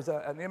mentoring. There's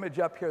an image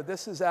up here.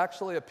 This is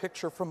actually a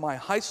picture from my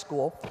high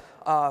school.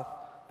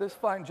 This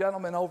fine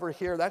gentleman over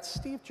here, that's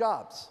Steve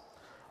Jobs.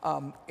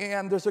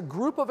 And there's a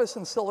group of us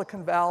in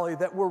Silicon Valley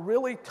that were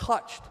really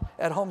touched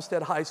at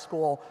Homestead High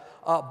School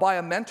by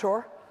a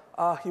mentor.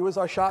 He was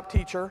our shop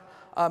teacher,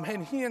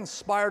 and he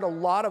inspired a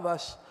lot of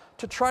us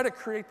to try to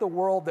create the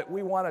world that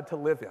we wanted to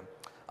live in.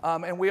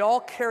 And we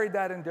all carried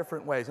that in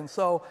different ways. And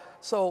so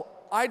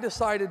I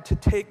decided to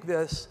take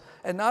this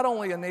and not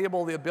only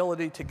enable the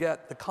ability to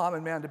get the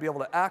common man to be able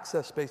to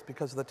access space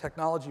because of the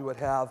technology it would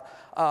have,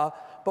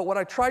 but what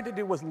I tried to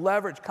do was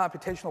leverage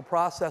computational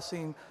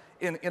processing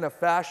in a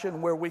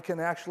fashion where we can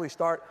actually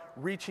start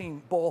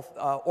reaching both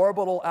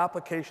orbital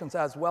applications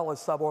as well as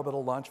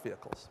suborbital launch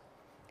vehicles.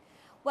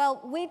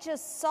 Well, we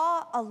just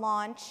saw a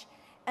launch,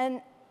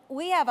 and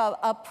we have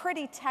a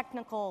pretty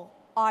technical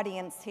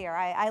audience here.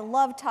 I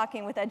love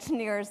talking with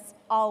engineers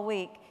all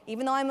week,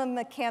 even though I'm a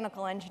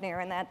mechanical engineer,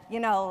 and that, you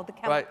know, the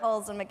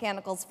chemicals and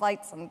mechanicals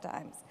fight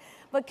sometimes.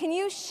 But can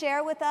you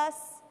share with us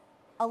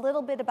a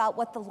little bit about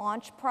what the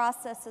launch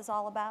process is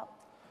all about?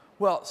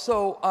 Well,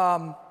 so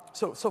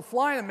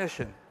flying a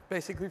mission,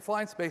 basically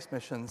flying space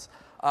missions,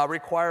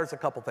 requires a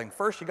couple things.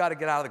 First, you got to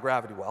get out of the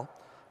gravity well.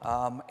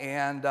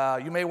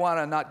 You may want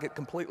to not get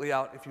completely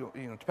out if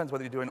it depends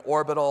whether you're doing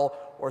orbital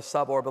or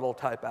suborbital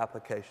type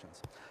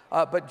applications.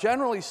 But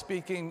generally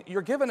speaking,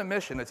 you're given a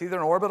mission. It's either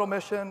an orbital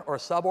mission or a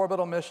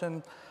suborbital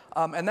mission.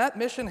 And that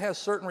mission has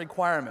certain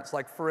requirements.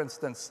 Like, for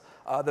instance,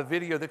 the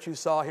video that you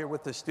saw here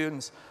with the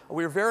students,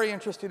 we were very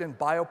interested in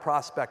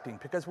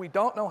bioprospecting because we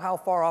don't know how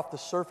far off the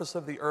surface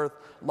of the Earth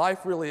life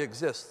really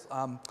exists.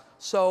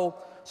 So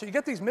you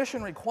get these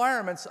mission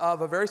requirements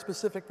of a very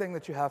specific thing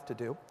that you have to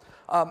do.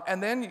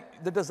 And then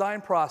the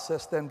design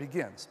process then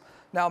begins.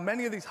 Now,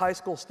 many of these high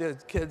school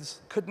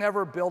kids could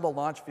never build a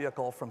launch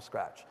vehicle from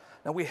scratch.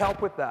 Now, we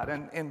help with that,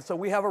 and so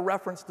we have a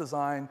reference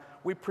design,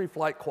 we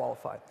pre-flight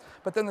qualify.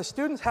 But then the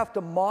students have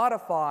to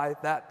modify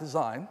that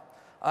design,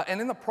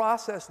 and in the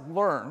process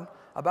learn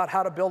about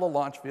how to build a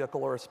launch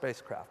vehicle or a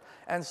spacecraft.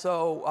 And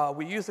so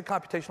we use the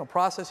computational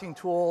processing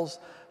tools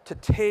to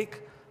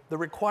take the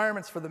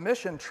requirements for the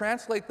mission,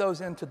 translate those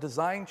into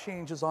design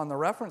changes on the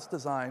reference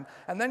design,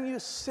 and then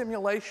use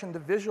simulation to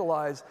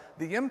visualize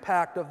the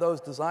impact of those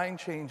design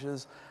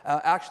changes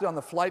actually on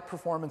the flight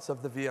performance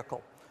of the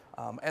vehicle.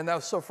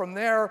 So from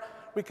there,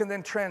 we can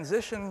then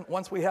transition.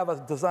 Once we have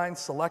a design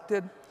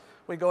selected,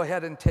 we go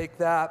ahead and take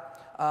that,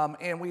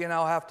 and we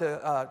now have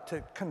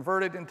to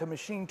convert it into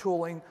machine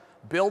tooling,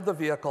 build the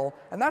vehicle,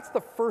 and that's the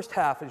first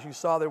half, as you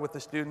saw there with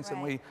the students,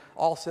 and we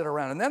all sit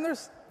around. And then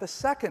there's the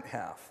second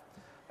half.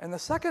 And the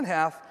second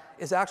half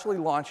is actually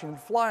launching and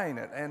flying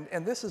it.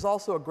 And this is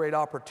also a great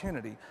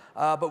opportunity,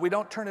 but we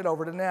don't turn it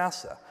over to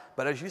NASA.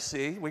 But as you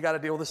see, we got to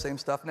deal with the same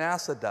stuff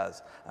NASA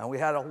does. And we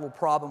had a little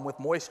problem with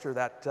moisture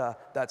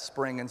that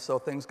spring, and so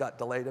things got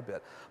delayed a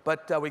bit.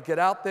 But we get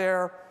out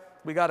there,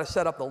 we got to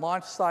set up the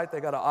launch site, they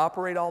got to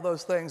operate all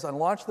those things, and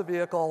launch the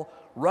vehicle,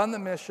 run the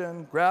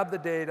mission, grab the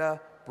data,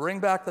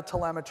 bring back the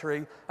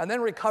telemetry, and then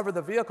recover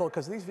the vehicle,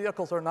 because these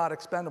vehicles are not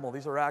expendable.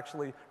 These are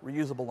actually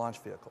reusable launch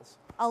vehicles.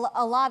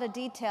 A lot of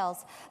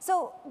details.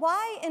 So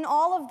why in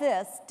all of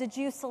this did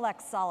you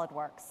select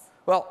SolidWorks?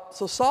 Well,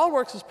 so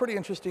SolidWorks is pretty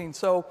interesting.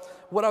 So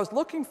what I was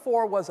looking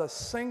for was a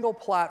single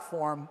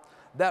platform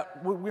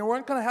that we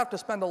weren't going to have to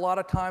spend a lot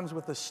of times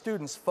with the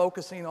students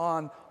focusing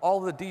on all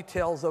the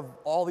details of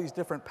all these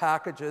different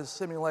packages,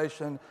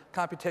 simulation,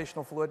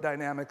 computational fluid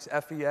dynamics,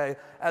 FEA,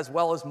 as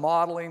well as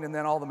modeling, and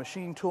then all the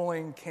machine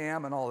tooling,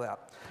 CAM, and all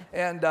that.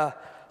 And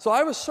so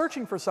I was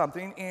searching for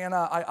something, and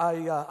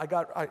I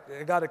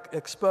got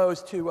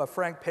exposed to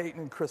Frank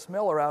Payton and Chris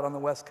Miller out on the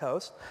West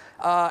Coast.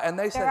 And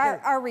they said,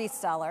 they're our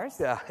resellers.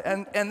 Yeah,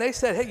 and they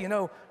said, hey, you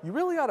know, you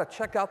really ought to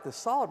check out this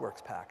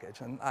SolidWorks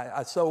package. And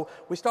so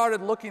we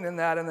started looking in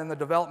that, and then the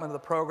development of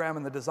the program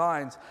and the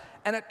designs.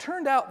 And it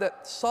turned out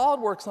that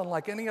SolidWorks,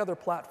 unlike any other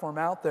platform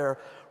out there,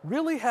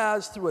 really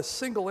has, through a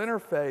single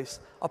interface,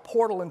 a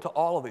portal into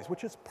all of these,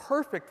 which is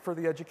perfect for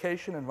the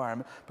education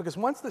environment, because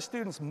once the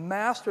students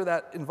master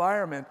that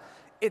environment,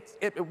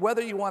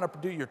 whether you want to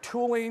do your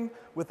tooling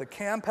with the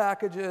CAM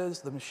packages,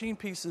 the machine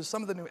pieces,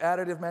 some of the new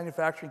additive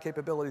manufacturing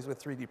capabilities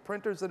with 3D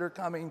printers that are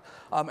coming,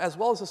 as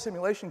well as the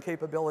simulation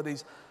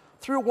capabilities,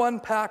 through one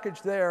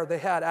package there, they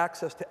had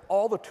access to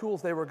all the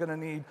tools they were going to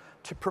need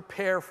to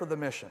prepare for the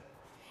mission.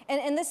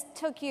 And this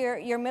took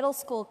your middle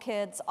school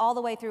kids all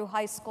the way through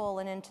high school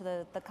and into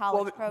the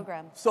college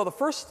program. So the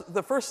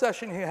first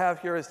session you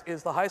have here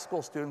is the high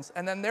school students,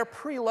 and then they're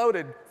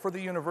preloaded for the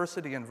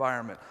university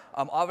environment.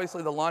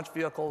 Obviously, the launch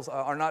vehicles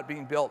are not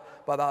being built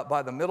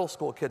by the middle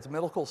school kids.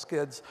 Middle school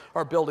kids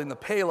are building the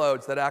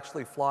payloads that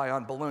actually fly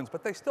on balloons,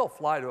 but they still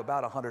fly to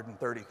about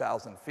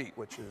 130,000 feet,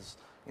 which is,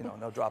 you know,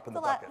 no drop in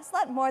the bucket. It's a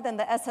lot more than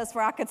the SS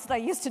rockets that I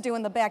used to do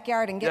in the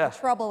backyard and get in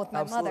trouble with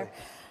my mother.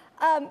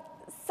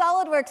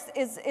 SolidWorks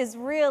is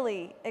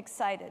really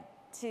excited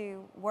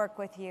to work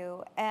with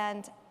you,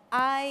 and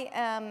I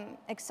am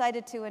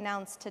excited to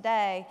announce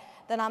today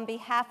that on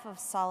behalf of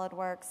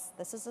SolidWorks,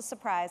 this is a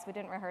surprise, we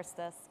didn't rehearse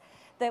this,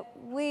 that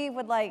we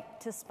would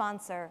like to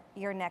sponsor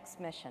your next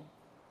mission.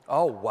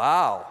 Oh,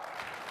 wow.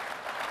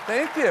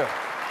 Thank you.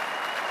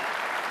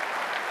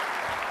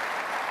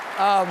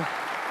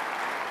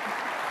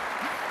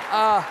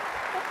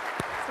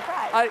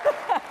 Surprise.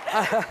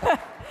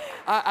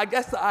 I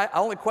guess the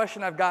only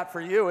question I've got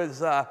for you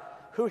is,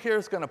 who here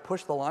is going to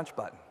push the launch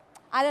button?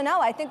 I don't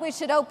know. I think we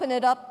should open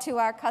it up to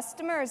our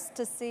customers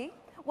to see.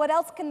 What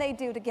else can they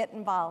do to get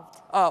involved?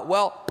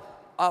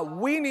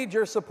 we need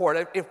your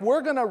support. If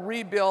we're going to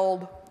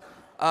rebuild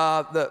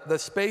the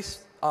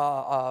space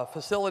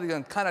facility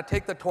and kind of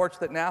take the torch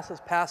that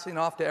NASA's passing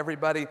off to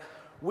everybody,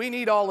 we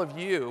need all of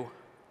you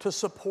to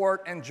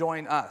support and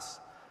join us.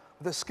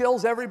 The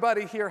skills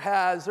everybody here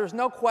has, there's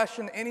no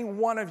question any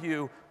one of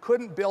you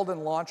couldn't build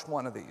and launch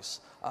one of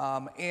these.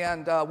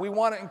 We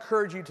want to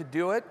encourage you to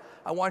do it.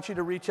 I want you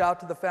to reach out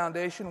to the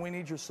foundation. We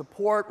need your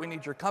support. We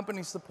need your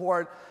company's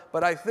support.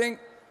 But I think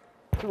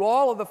through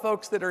all of the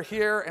folks that are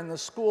here and the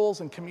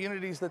schools and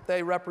communities that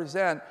they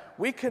represent,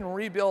 we can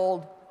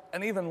rebuild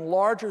an even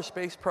larger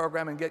space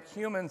program and get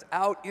humans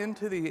out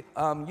into the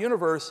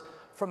universe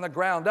from the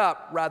ground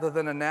up rather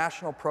than a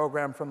national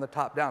program from the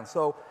top down.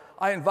 So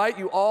I invite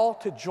you all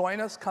to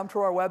join us, come to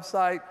our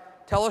website,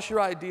 tell us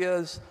your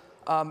ideas,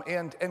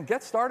 and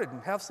get started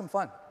and have some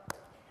fun.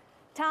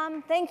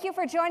 Tom, thank you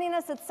for joining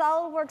us at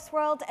SolidWorks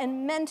World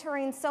and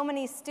mentoring so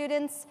many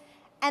students.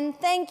 And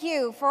thank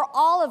you for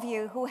all of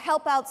you who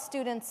help out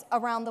students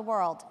around the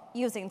world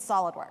using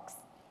SolidWorks.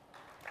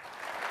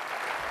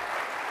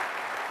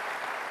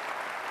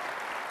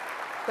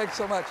 Thanks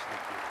so much.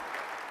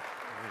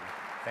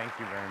 Thank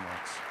you very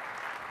much.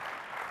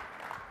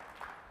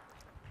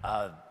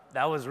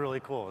 That was really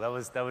cool.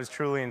 That was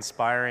truly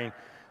inspiring.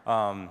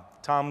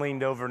 Tom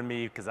leaned over to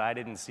me because I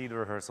didn't see the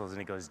rehearsals, and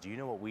he goes, "Do you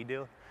know what we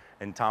do?"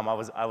 And Tom,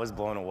 I was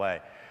blown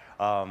away.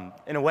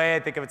 In a way, I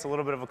think it's a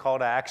little bit of a call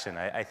to action.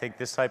 I think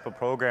this type of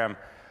program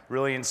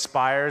really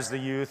inspires the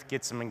youth,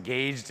 gets them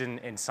engaged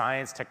in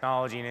science,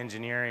 technology, and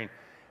engineering,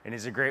 and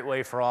is a great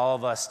way for all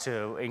of us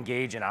to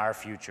engage in our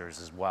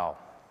futures as well.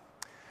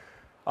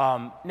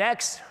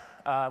 Next,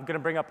 I'm going to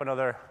bring up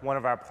one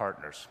of our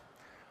partners.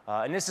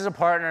 And this is a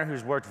partner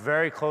who's worked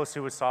very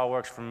closely with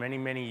SolidWorks for many,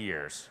 many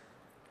years.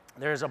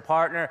 There's a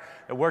partner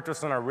that worked with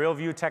us on our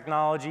RealView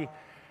technology,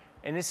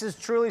 and this is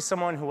truly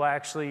someone who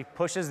actually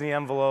pushes the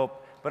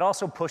envelope, but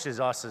also pushes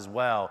us as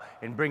well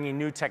in bringing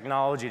new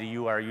technology to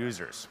you, our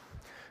users.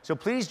 So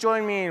please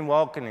join me in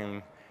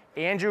welcoming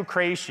Andrew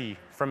Krejci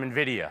from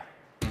NVIDIA.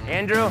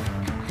 Andrew.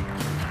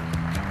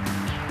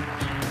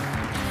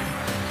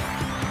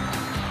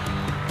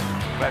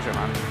 Pleasure,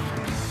 man.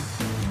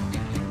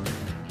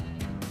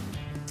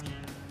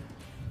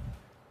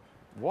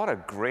 What a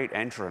great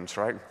entrance,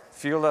 right?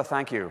 Fielder,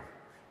 thank you.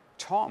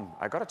 Tom,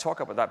 I got to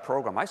talk about that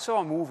program. I saw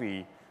a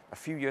movie a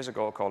few years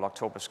ago called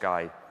October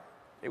Sky.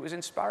 It was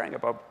inspiring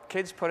about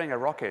kids putting a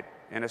rocket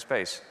into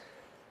space.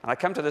 And I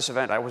come to this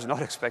event, I was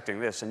not expecting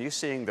this, and you're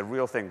seeing the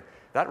real thing.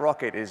 That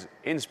rocket is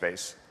in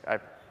space.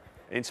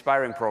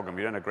 Inspiring program,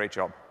 you're doing a great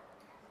job.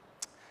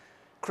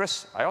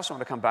 Chris, I also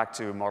want to come back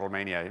to Model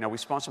Mania. You know, we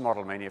sponsor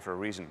Model Mania for a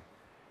reason.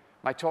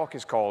 My talk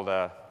is called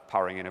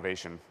Powering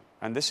Innovation,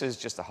 and this is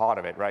just the heart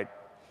of it, right?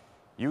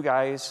 You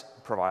guys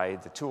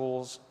provide the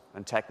tools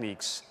and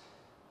techniques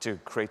to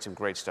create some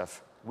great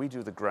stuff. We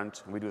do the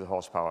grunt, and we do the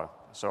horsepower.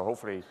 So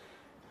hopefully,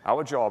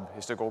 our job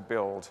is to go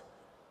build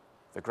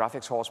the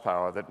graphics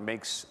horsepower that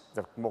makes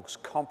the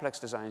most complex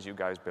designs you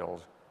guys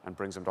build and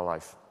brings them to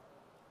life.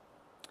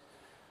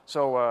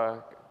 So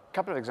a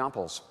couple of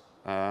examples.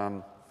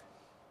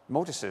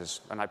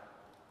 Motuses, and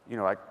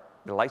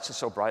the lights are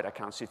so bright, I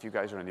can't see if you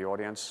guys are in the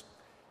audience.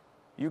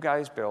 You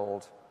guys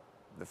build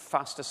the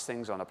fastest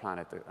things on the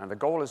planet, and the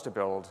goal is to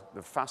build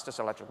the fastest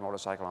electric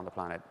motorcycle on the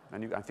planet.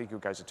 And I think you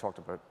guys have talked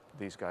about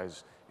these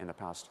guys in the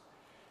past.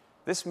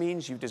 This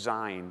means you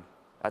design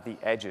at the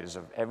edges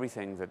of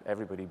everything that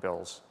everybody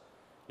builds.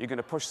 You're going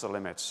to push the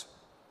limits.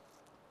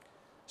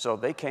 So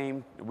they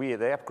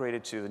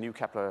upgraded to the new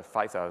Kepler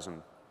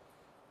 5000,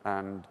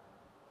 and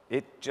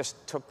it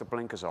just took the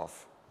blinkers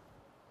off.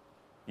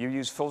 You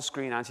use full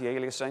screen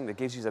anti-aliasing that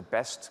gives you the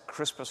best,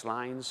 crispest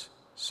lines,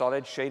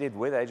 solid, shaded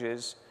with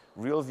edges,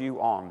 real view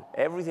on,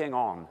 everything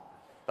on.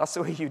 That's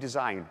the way you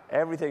design,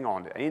 everything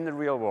on, in the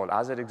real world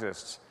as it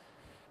exists.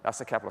 That's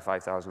the Kepler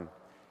 5000.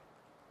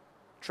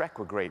 Trek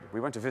were great. We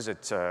went to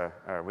visit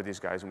with these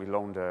guys, and we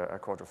loaned a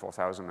Quadra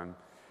 4000,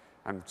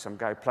 and some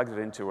guy plugged it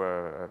into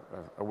a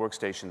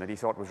workstation that he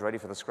thought was ready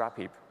for the scrap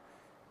heap.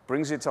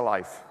 Brings it to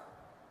life.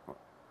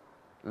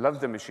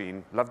 Loved the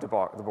machine, loved the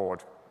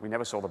board. We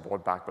never saw the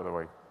board back, by the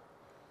way.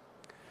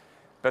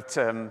 But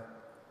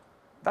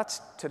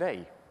that's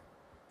today.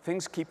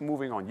 Things keep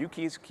moving on. You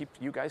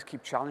guys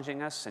keep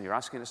challenging us, and you're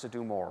asking us to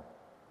do more.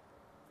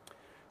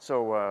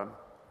 So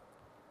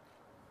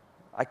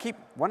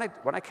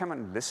when I come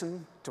and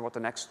listen to what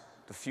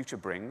the future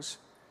brings,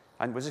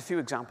 and there's a few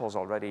examples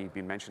already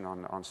been mentioned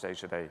on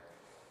stage today.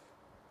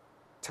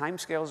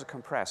 Timescales are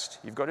compressed.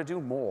 You've got to do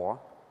more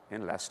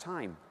in less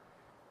time.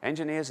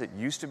 Engineers that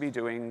used to be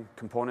doing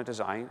component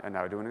design are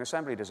now doing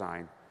assembly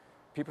design.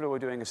 People who are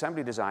doing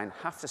assembly design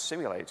have to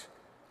simulate,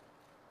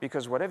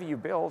 because whatever you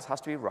build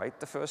has to be right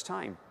the first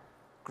time.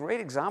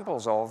 Great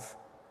examples of,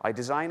 I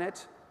design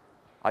it,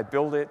 I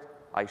build it,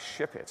 I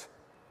ship it.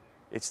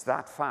 It's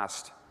that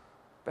fast.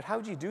 But how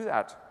do you do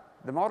that?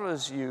 The model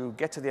is you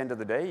get to the end of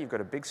the day, you've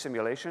got a big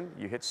simulation,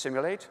 you hit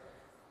simulate,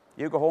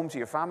 you go home to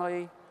your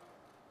family,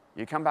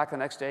 you come back the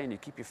next day and you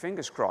keep your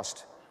fingers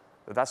crossed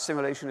that that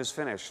simulation is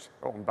finished.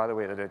 Oh, and by the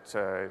way, that it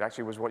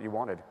actually was what you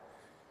wanted.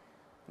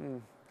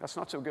 that's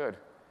not so good.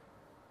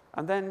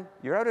 And then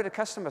you're out at a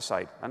customer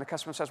site, and the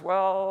customer says,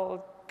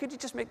 well, could you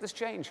just make this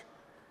change?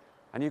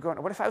 And you're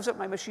going, what if I was at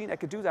my machine? I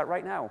could do that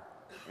right now.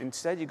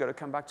 Instead, you've got to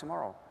come back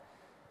tomorrow.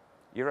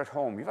 You're at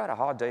home. You've had a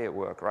hard day at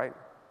work, right?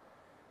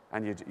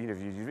 And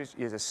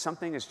there's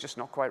something is just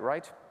not quite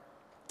right.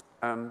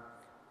 And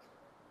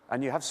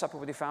you have supper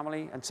with your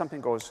family, and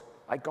something goes,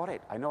 I got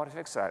it. I know how to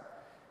fix that.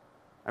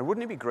 And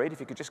wouldn't it be great if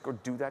you could just go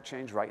do that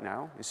change right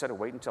now, instead of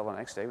waiting until the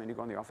next day when you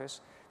go in the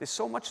office? There's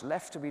so much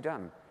left to be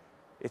done.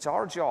 It's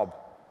our job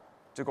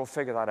to go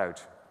figure that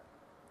out.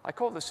 I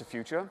call this the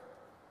future,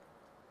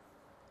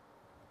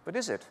 but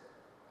is it?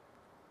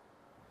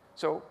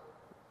 So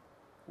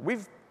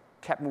we've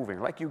kept moving.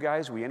 Like you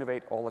guys, we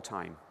innovate all the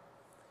time.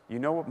 You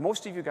know,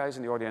 most of you guys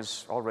in the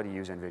audience already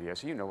use NVIDIA,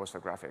 so you know us for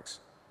graphics.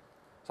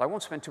 So I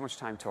won't spend too much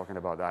time talking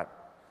about that.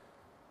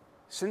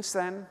 Since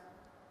then,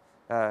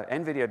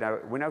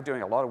 NVIDIA, we're now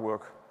doing a lot of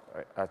work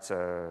at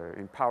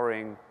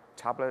empowering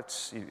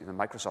tablets, the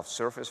Microsoft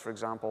Surface, for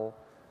example.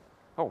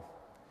 Oh,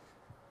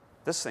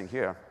 this thing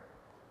here,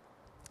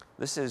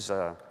 this is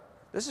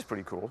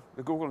pretty cool,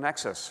 the Google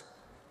Nexus.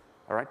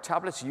 All right,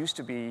 tablets used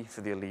to be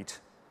for the elite.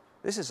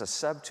 This is a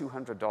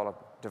sub-$200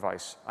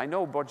 device. I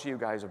know a bunch of you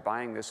guys are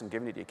buying this and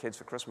giving it to your kids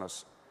for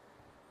Christmas.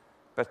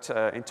 But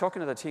in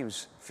talking to the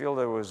teams,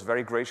 Fielder was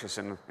very gracious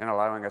in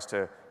allowing us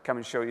to come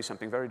and show you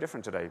something very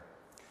different today.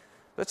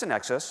 That's a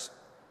Nexus,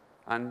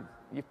 and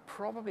you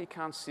probably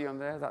can't see on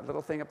there that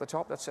little thing up the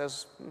top that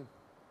says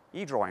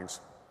e-drawings.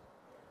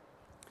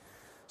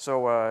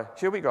 So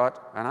here we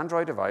got an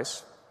Android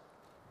device,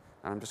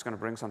 and I'm just going to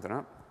bring something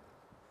up.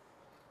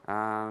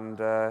 And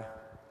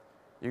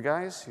you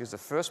guys, here's the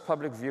first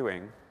public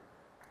viewing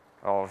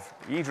of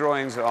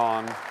e-drawings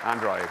on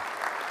Android.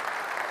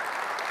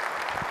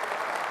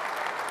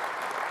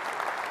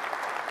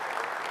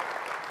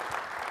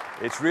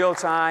 It's real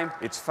time,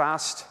 it's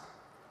fast,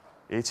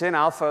 it's in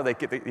alpha.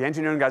 The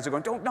engineering guys are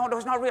going, no,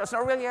 it's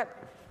not real yet.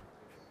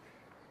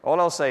 All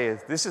I'll say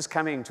is this is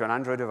coming to an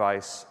Android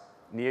device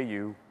near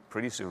you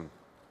pretty soon.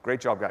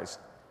 Great job, guys.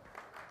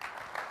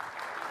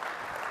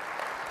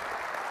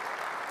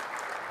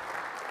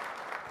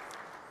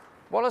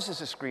 What else is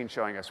the screen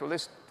showing us? Well,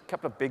 there's a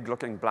couple of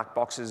big-looking black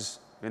boxes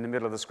in the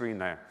middle of the screen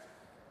there.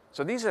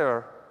 So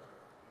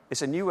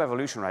it's a new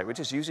evolution, right, which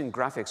is using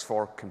graphics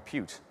for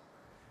compute.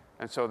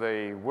 And so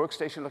the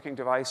workstation-looking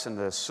device and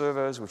the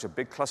servers, which are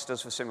big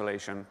clusters for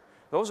simulation,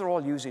 those are all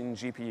using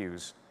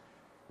GPUs.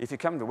 If you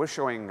come to, we're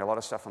showing a lot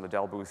of stuff on the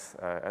Dell booth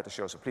at the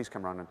show, so please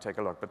come around and take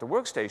a look. But the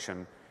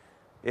workstation,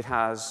 it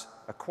has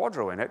a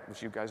Quadro in it,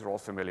 which you guys are all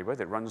familiar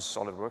with. It runs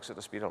SolidWorks at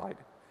the speed of light.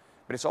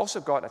 But it's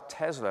also got a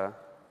Tesla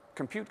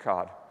compute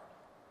card.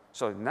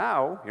 So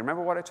now, you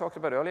remember what I talked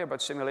about earlier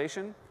about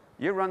simulation?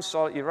 You're running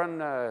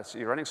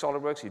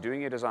SolidWorks, you're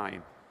doing your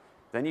design.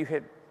 Then you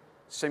hit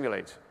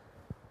simulate.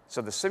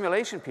 So the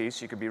simulation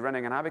piece, you could be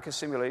running an Abacus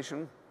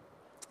simulation,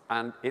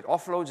 and it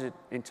offloads it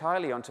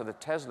entirely onto the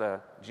Tesla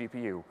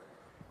GPU.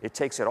 It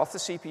takes it off the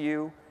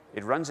CPU,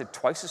 it runs it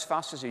twice as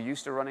fast as you're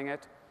used to running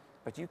it,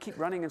 but you keep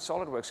running in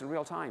SolidWorks in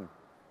real time.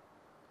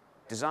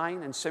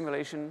 Design and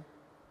simulation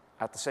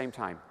at the same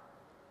time.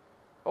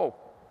 Oh,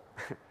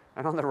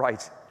 and on the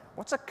right,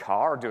 what's a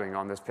car doing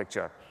on this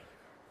picture?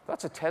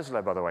 That's a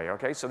Tesla, by the way,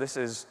 okay? So this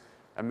is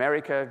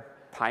America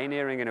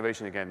pioneering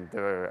innovation again,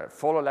 the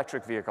full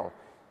electric vehicle.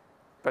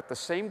 But the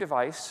same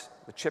device,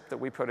 the chip that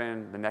we put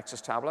in the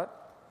Nexus tablet,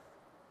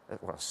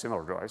 well,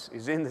 similar device,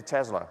 is in the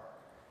Tesla.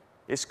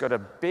 It's got a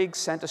big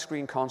center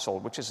screen console,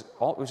 which is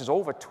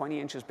over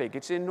 20 inches big.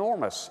 It's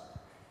enormous.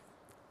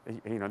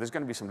 You know, there's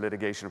going to be some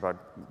litigation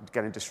about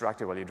getting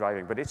distracted while you're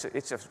driving, but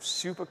it's a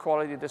super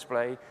quality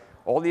display.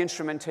 All the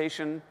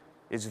instrumentation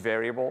is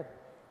variable.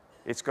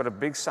 It's got a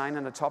big sign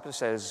on the top that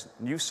says,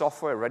 new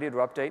software ready to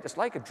update. It's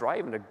like a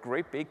drive in a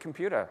great big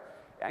computer.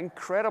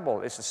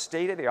 Incredible. It's the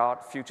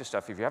state-of-the-art future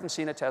stuff. If you haven't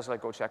seen a Tesla,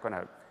 go check one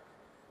out.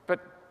 But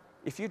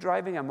if you're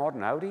driving a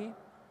modern Audi,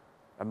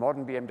 a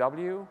modern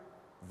BMW,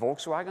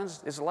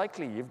 Volkswagens, it's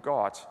likely you've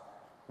got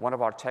one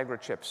of our Tegra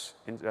chips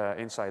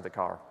inside the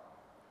car.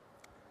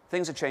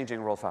 Things are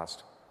changing real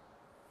fast.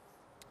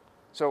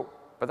 So,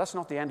 but that's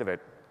not the end of it.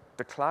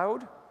 The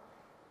cloud,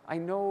 I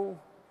know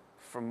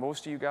for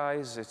most of you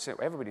guys,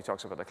 everybody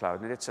talks about the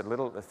cloud, and it's a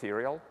little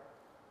ethereal.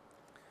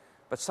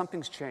 But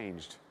something's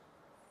changed.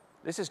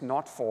 This is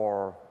not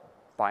for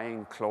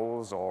buying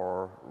clothes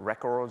or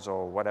records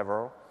or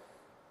whatever.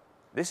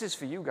 This is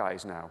for you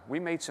guys now. We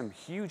made some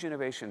huge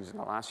innovations in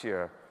the last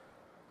year.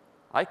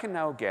 I can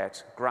now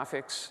get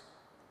graphics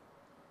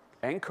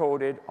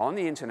encoded on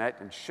the internet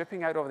and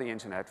shipping out over the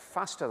internet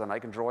faster than I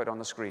can draw it on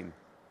the screen.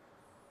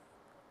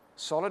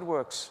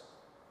 SolidWorks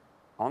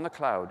on the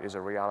cloud is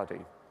a reality.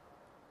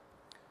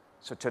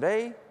 So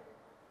today,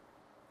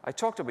 I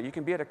talked about you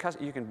can be at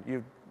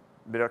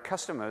there are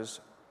customers.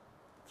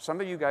 Some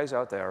of you guys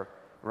out there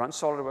run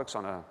SolidWorks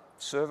on a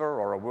server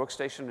or a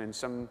workstation in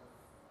some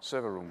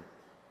server room.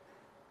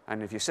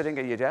 And if you're sitting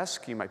at your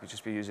desk, you might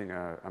just be using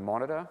a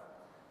monitor.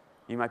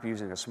 You might be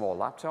using a small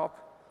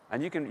laptop.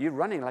 And you're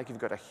running like you've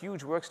got a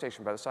huge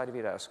workstation by the side of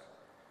your desk.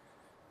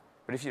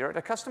 But if you're at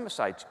a customer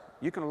site,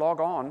 you can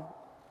log on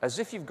as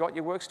if you've got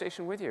your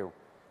workstation with you.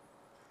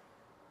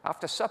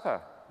 After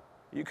supper,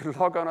 you can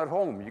log on at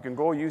home. You can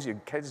go use your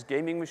kid's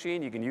gaming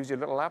machine. You can use your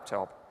little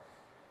laptop.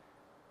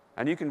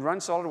 And you can run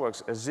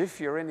SolidWorks as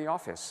if you're in the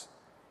office.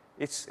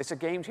 It's a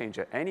game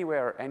changer,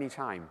 anywhere,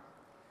 anytime.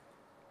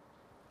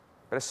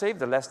 But I saved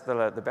the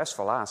best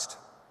for last.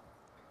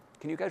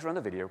 Can you guys run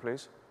the video,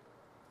 please?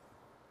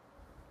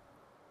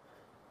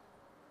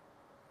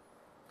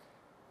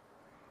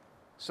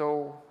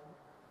 So,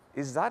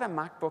 is that a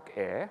MacBook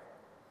Air?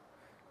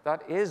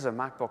 That is a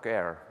MacBook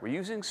Air. We're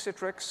using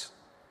Citrix,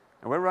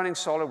 and we're running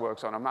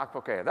SolidWorks on a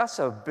MacBook Air. That's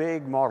a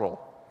big model.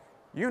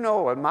 You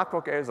know a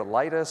MacBook Air is the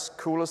lightest,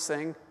 coolest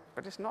thing,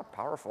 but it's not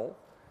powerful.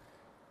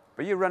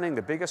 But you're running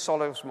the biggest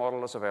SolidWorks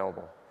model that's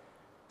available.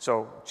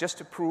 So just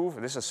to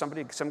prove, this is some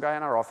guy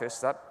in our office,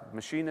 that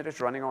machine that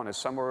it's running on is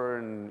somewhere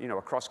in,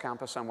 across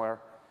campus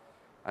somewhere.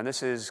 And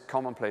this is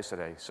commonplace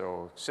today.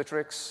 So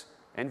Citrix,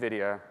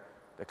 NVIDIA,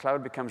 the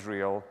cloud becomes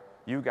real.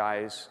 You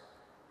guys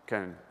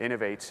can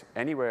innovate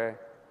anywhere,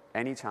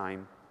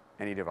 anytime,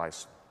 any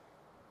device.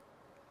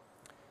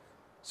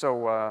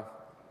 So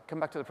come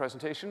back to the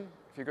presentation,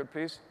 if you could,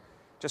 please.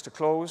 Just to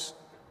close,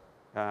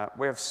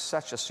 we have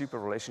such a super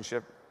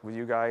relationship with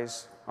you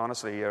guys.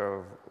 Honestly,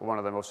 you're one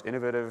of the most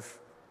innovative,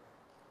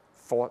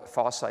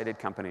 far-sighted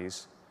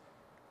companies.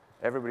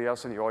 Everybody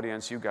else in the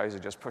audience, you guys are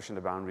just pushing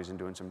the boundaries and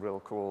doing some real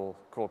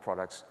cool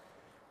products.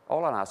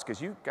 All I'll ask is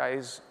you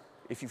guys,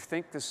 if you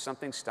think there's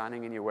something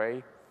standing in your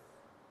way,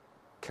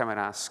 come and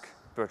ask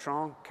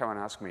Bertrand, come and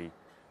ask me.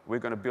 We're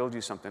going to build you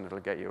something that'll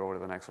get you over to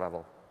the next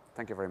level.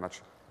 Thank you very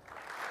much.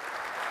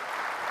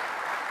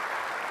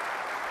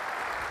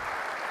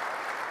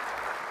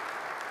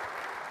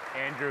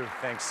 Andrew,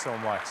 thanks so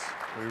much.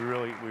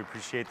 We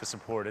appreciate the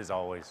support as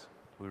always.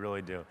 We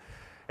really do.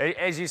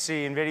 As you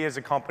see, NVIDIA is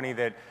a company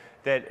that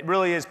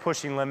really is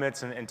pushing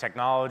limits in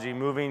technology,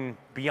 moving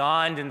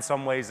beyond, in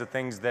some ways, the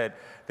things that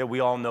we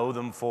all know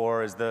them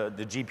for, as the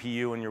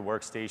GPU in your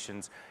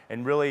workstations,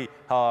 and really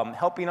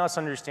helping us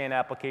understand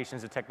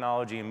applications of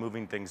technology and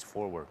moving things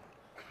forward.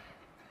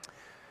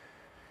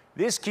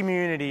 This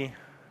community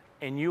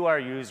and you, our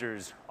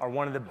users, are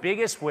one of the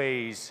biggest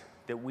ways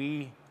that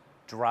we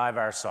drive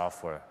our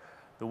software,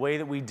 the way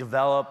that we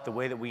develop, the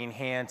way that we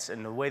enhance,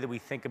 and the way that we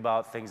think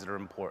about things that are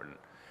important.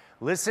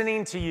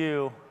 Listening to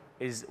you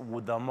is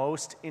the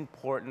most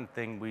important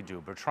thing we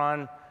do.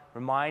 Bertrand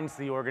reminds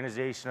the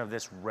organization of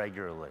this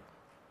regularly.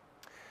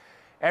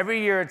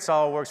 Every year at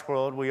SolidWorks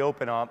World, we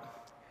open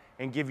up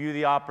and give you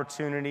the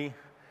opportunity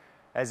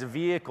as a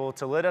vehicle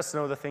to let us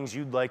know the things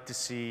you'd like to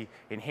see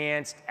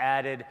enhanced,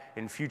 added,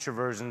 in future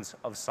versions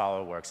of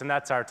SolidWorks, and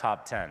that's our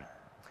top 10.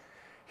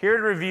 Here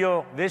to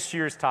reveal this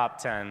year's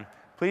top 10,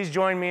 please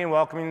join me in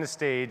welcoming to the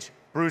stage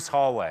Bruce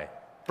Hallway.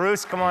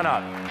 Bruce, come on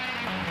up.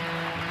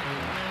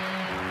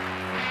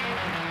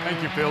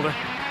 Thank you, Fielder.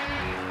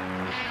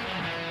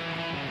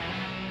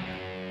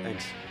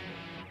 Thanks.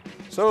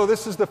 So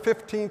this is the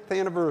 15th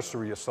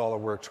anniversary of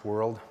SolidWorks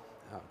World.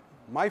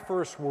 My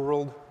first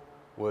World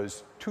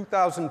was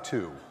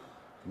 2002,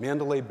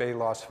 Mandalay Bay,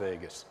 Las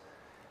Vegas.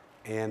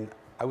 And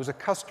I was a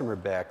customer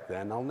back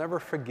then. I'll never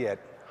forget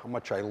how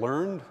much I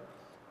learned,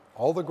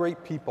 all the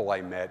great people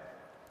I met,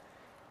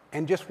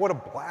 and just what a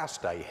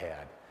blast I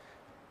had.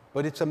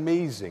 But it's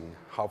amazing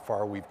how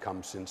far we've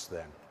come since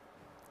then,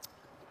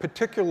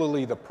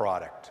 particularly the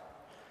product.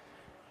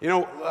 You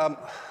know,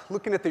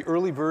 looking at the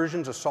early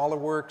versions of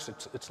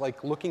SolidWorks, it's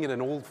like looking at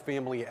an old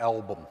family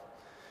album.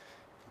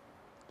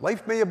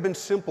 Life may have been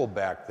simple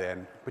back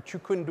then, but you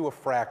couldn't do a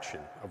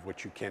fraction of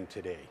what you can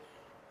today.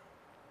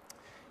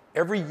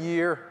 Every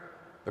year,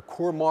 the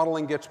core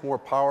modeling gets more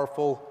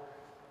powerful,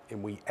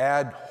 and we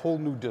add whole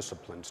new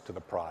disciplines to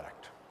the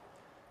product.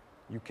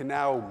 You can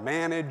now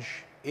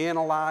manage,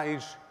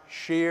 analyze,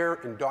 share,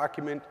 and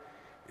document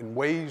in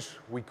ways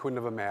we couldn't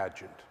have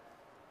imagined.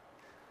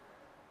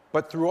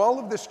 But through all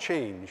of this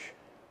change,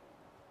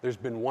 there's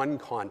been one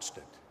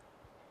constant,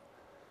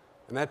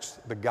 and that's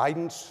the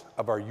guidance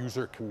of our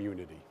user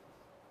community,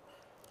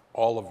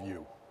 all of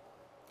you.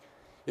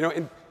 You know,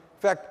 in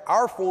fact,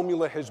 our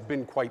formula has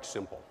been quite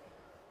simple.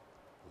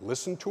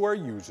 Listen to our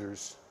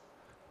users,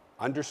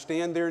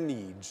 understand their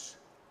needs,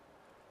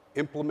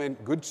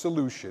 implement good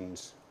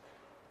solutions,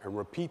 and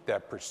repeat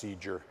that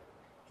procedure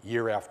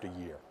year after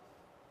year.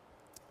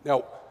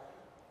 Now,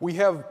 we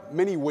have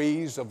many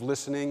ways of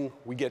listening.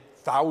 We get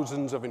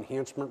thousands of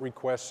enhancement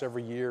requests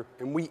every year,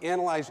 and we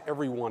analyze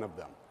every one of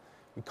them.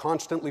 We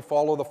constantly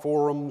follow the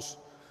forums.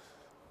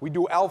 We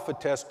do alpha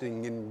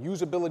testing and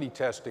usability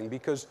testing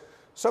because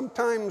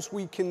sometimes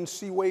we can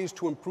see ways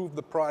to improve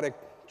the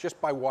product just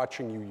by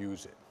watching you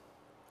use it.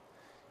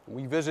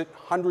 We visit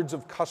hundreds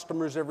of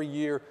customers every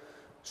year,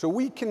 so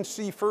we can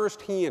see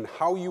firsthand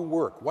how you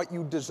work, what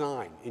you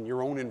design in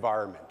your own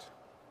environment.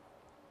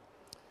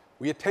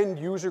 We attend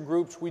user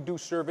groups, we do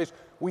surveys,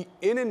 we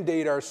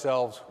inundate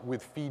ourselves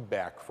with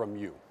feedback from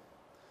you.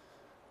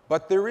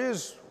 But there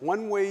is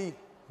one way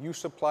you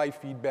supply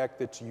feedback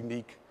that's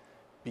unique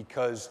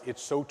because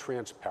it's so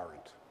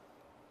transparent.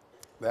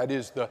 That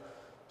is the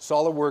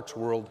SolidWorks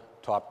World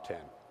Top 10.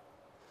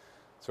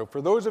 So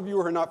for those of you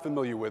who are not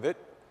familiar with it,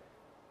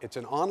 it's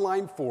an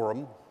online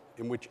forum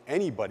in which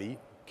anybody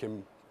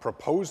can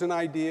propose an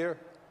idea,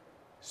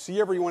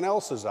 see everyone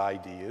else's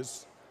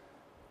ideas,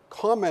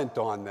 comment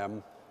on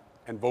them,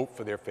 and vote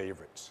for their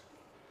favorites.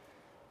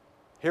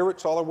 Here at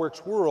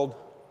SolidWorks World,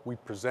 we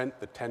present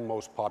the 10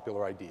 most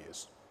popular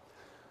ideas.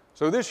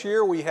 So this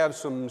year, we have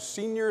some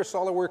senior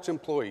SolidWorks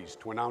employees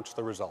to announce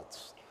the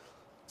results.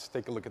 Let's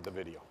take a look at the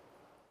video.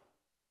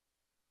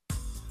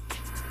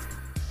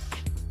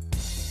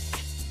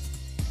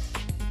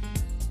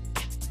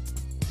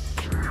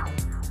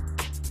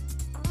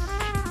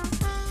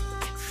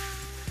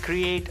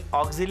 Create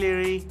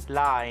auxiliary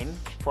line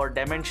for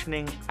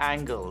dimensioning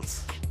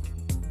angles.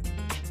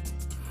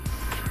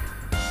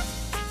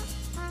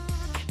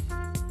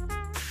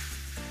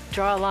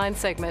 Draw a line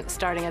segment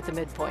starting at the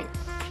midpoint.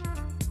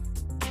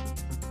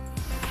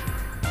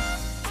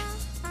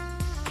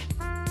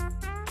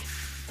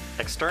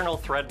 External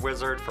thread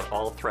wizard for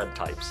all thread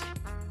types.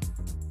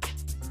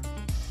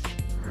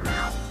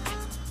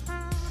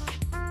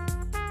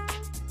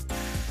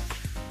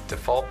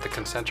 Default the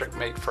concentric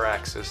mate for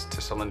axis to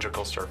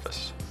cylindrical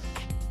surface.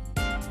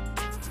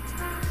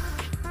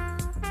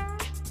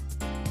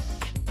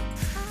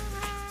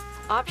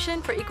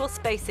 Option for equal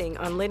spacing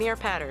on linear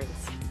patterns.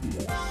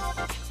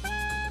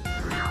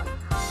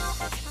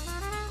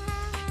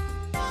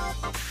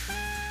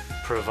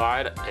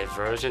 Provide a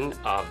version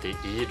of the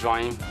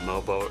eDrawing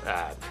mobile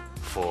app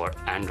for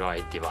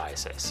Android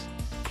devices.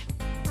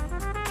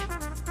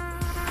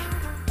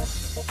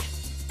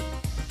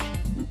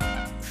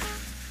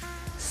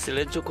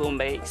 Cylindrical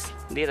mates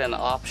need an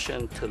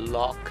option to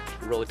lock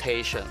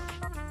rotation.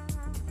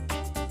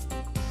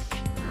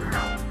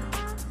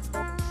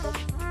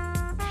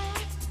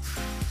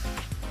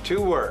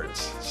 Two words,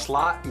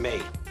 slot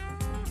mate.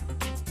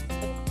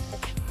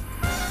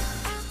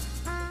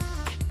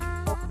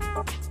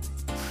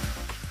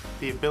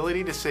 The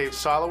ability to save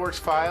SolidWorks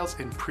files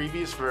in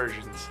previous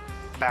versions,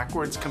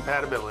 backwards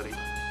compatibility.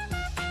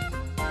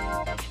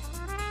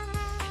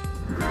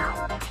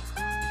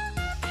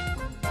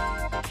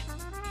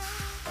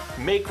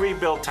 Make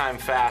rebuild time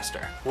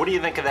faster. What do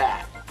you think of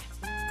that?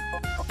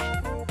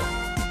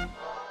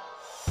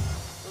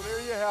 So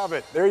there you have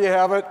it. There you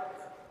have it.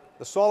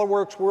 The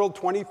SolidWorks World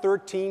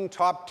 2013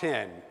 Top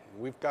 10.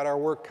 We've got our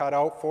work cut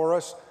out for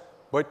us,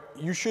 but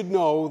you should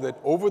know that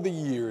over the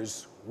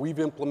years, we've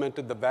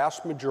implemented the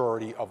vast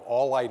majority of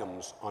all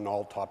items on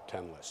all top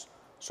 10 lists.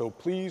 So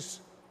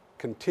please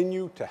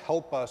continue to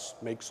help us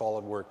make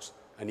SolidWorks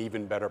an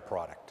even better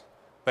product.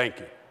 Thank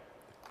you.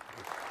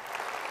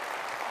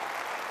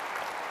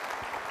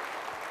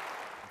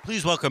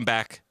 Please welcome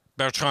back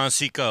Bertrand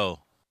Sicot.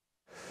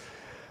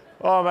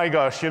 Oh my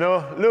gosh, you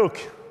know, look,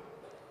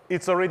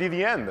 it's already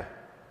the end.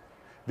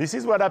 This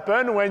is what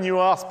happens when you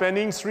are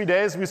spending 3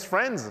 days with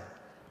friends.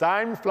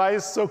 Time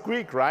flies so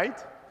quick,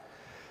 right?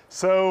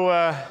 So,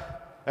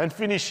 and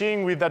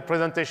finishing with that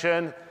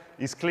presentation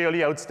is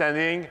clearly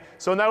outstanding.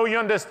 So now you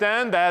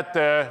understand that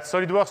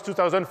SolidWorks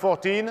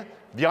 2014,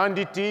 the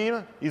R&D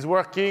team is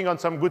working on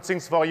some good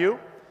things for you.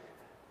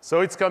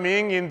 So it's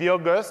coming in the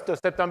August,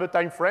 September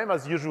timeframe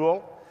as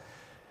usual.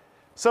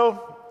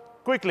 So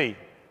quickly,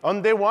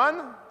 on day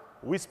one,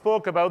 we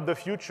spoke about the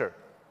future.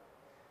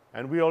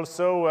 And we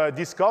also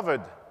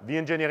discovered the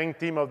engineering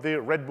team of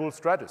the Red Bull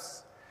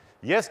Stratus.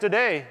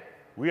 Yesterday,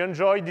 we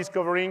enjoyed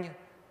discovering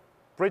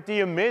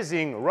pretty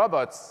amazing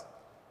robots,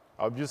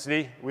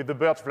 obviously with the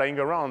birds flying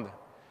around.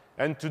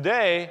 And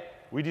today,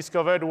 we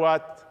discovered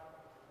what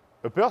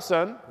a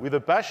person with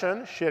a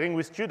passion sharing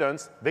with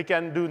students, they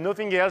can do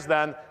nothing else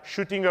than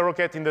shooting a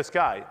rocket in the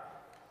sky.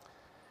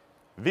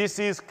 This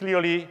is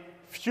clearly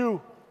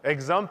few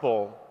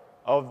examples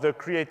of the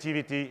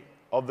creativity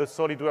of the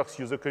SolidWorks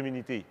user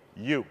community,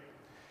 you.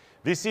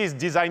 This is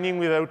designing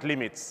without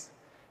limits.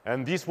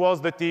 And this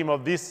was the theme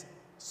of this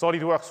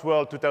SolidWorks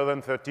World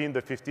 2013,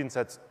 the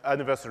 15th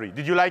anniversary.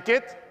 Did you like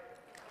it?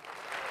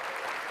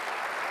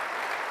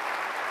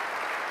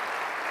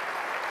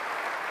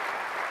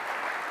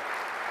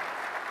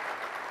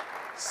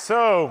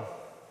 So,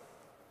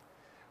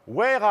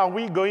 where are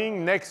we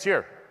going next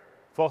year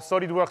for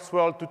SolidWorks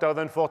World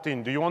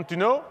 2014? Do you want to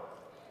know?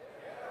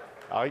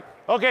 Yeah.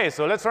 OK,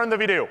 so let's run the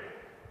video.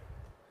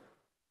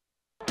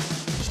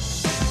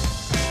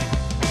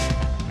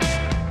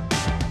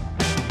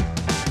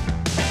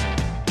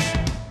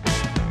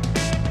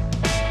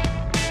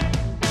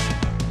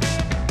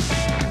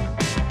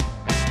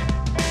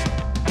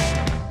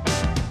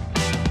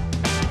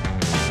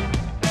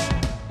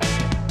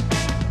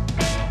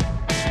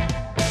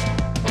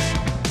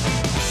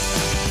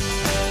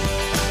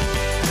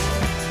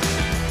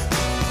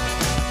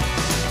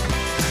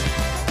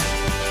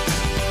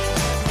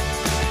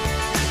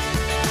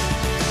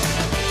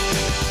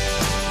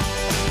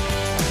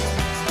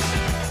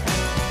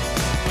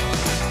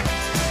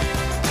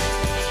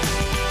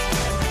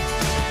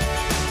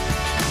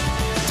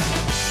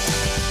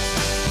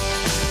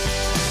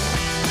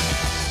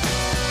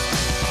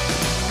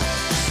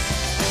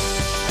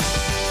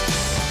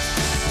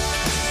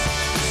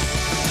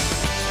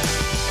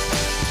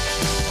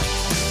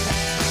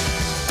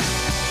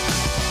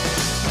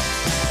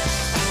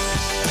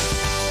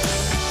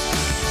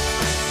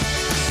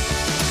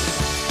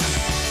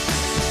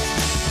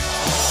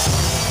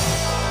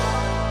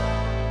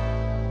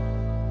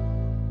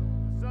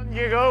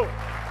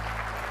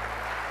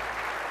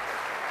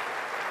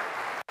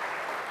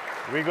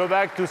 We go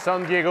back to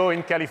San Diego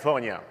in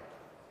California.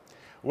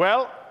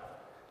 Well,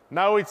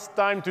 now it's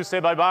time to say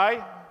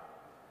bye-bye.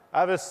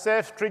 Have a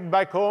safe trip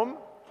back home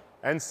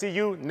and see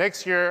you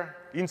next year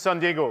in San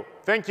Diego.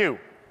 Thank you.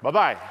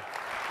 Bye-bye.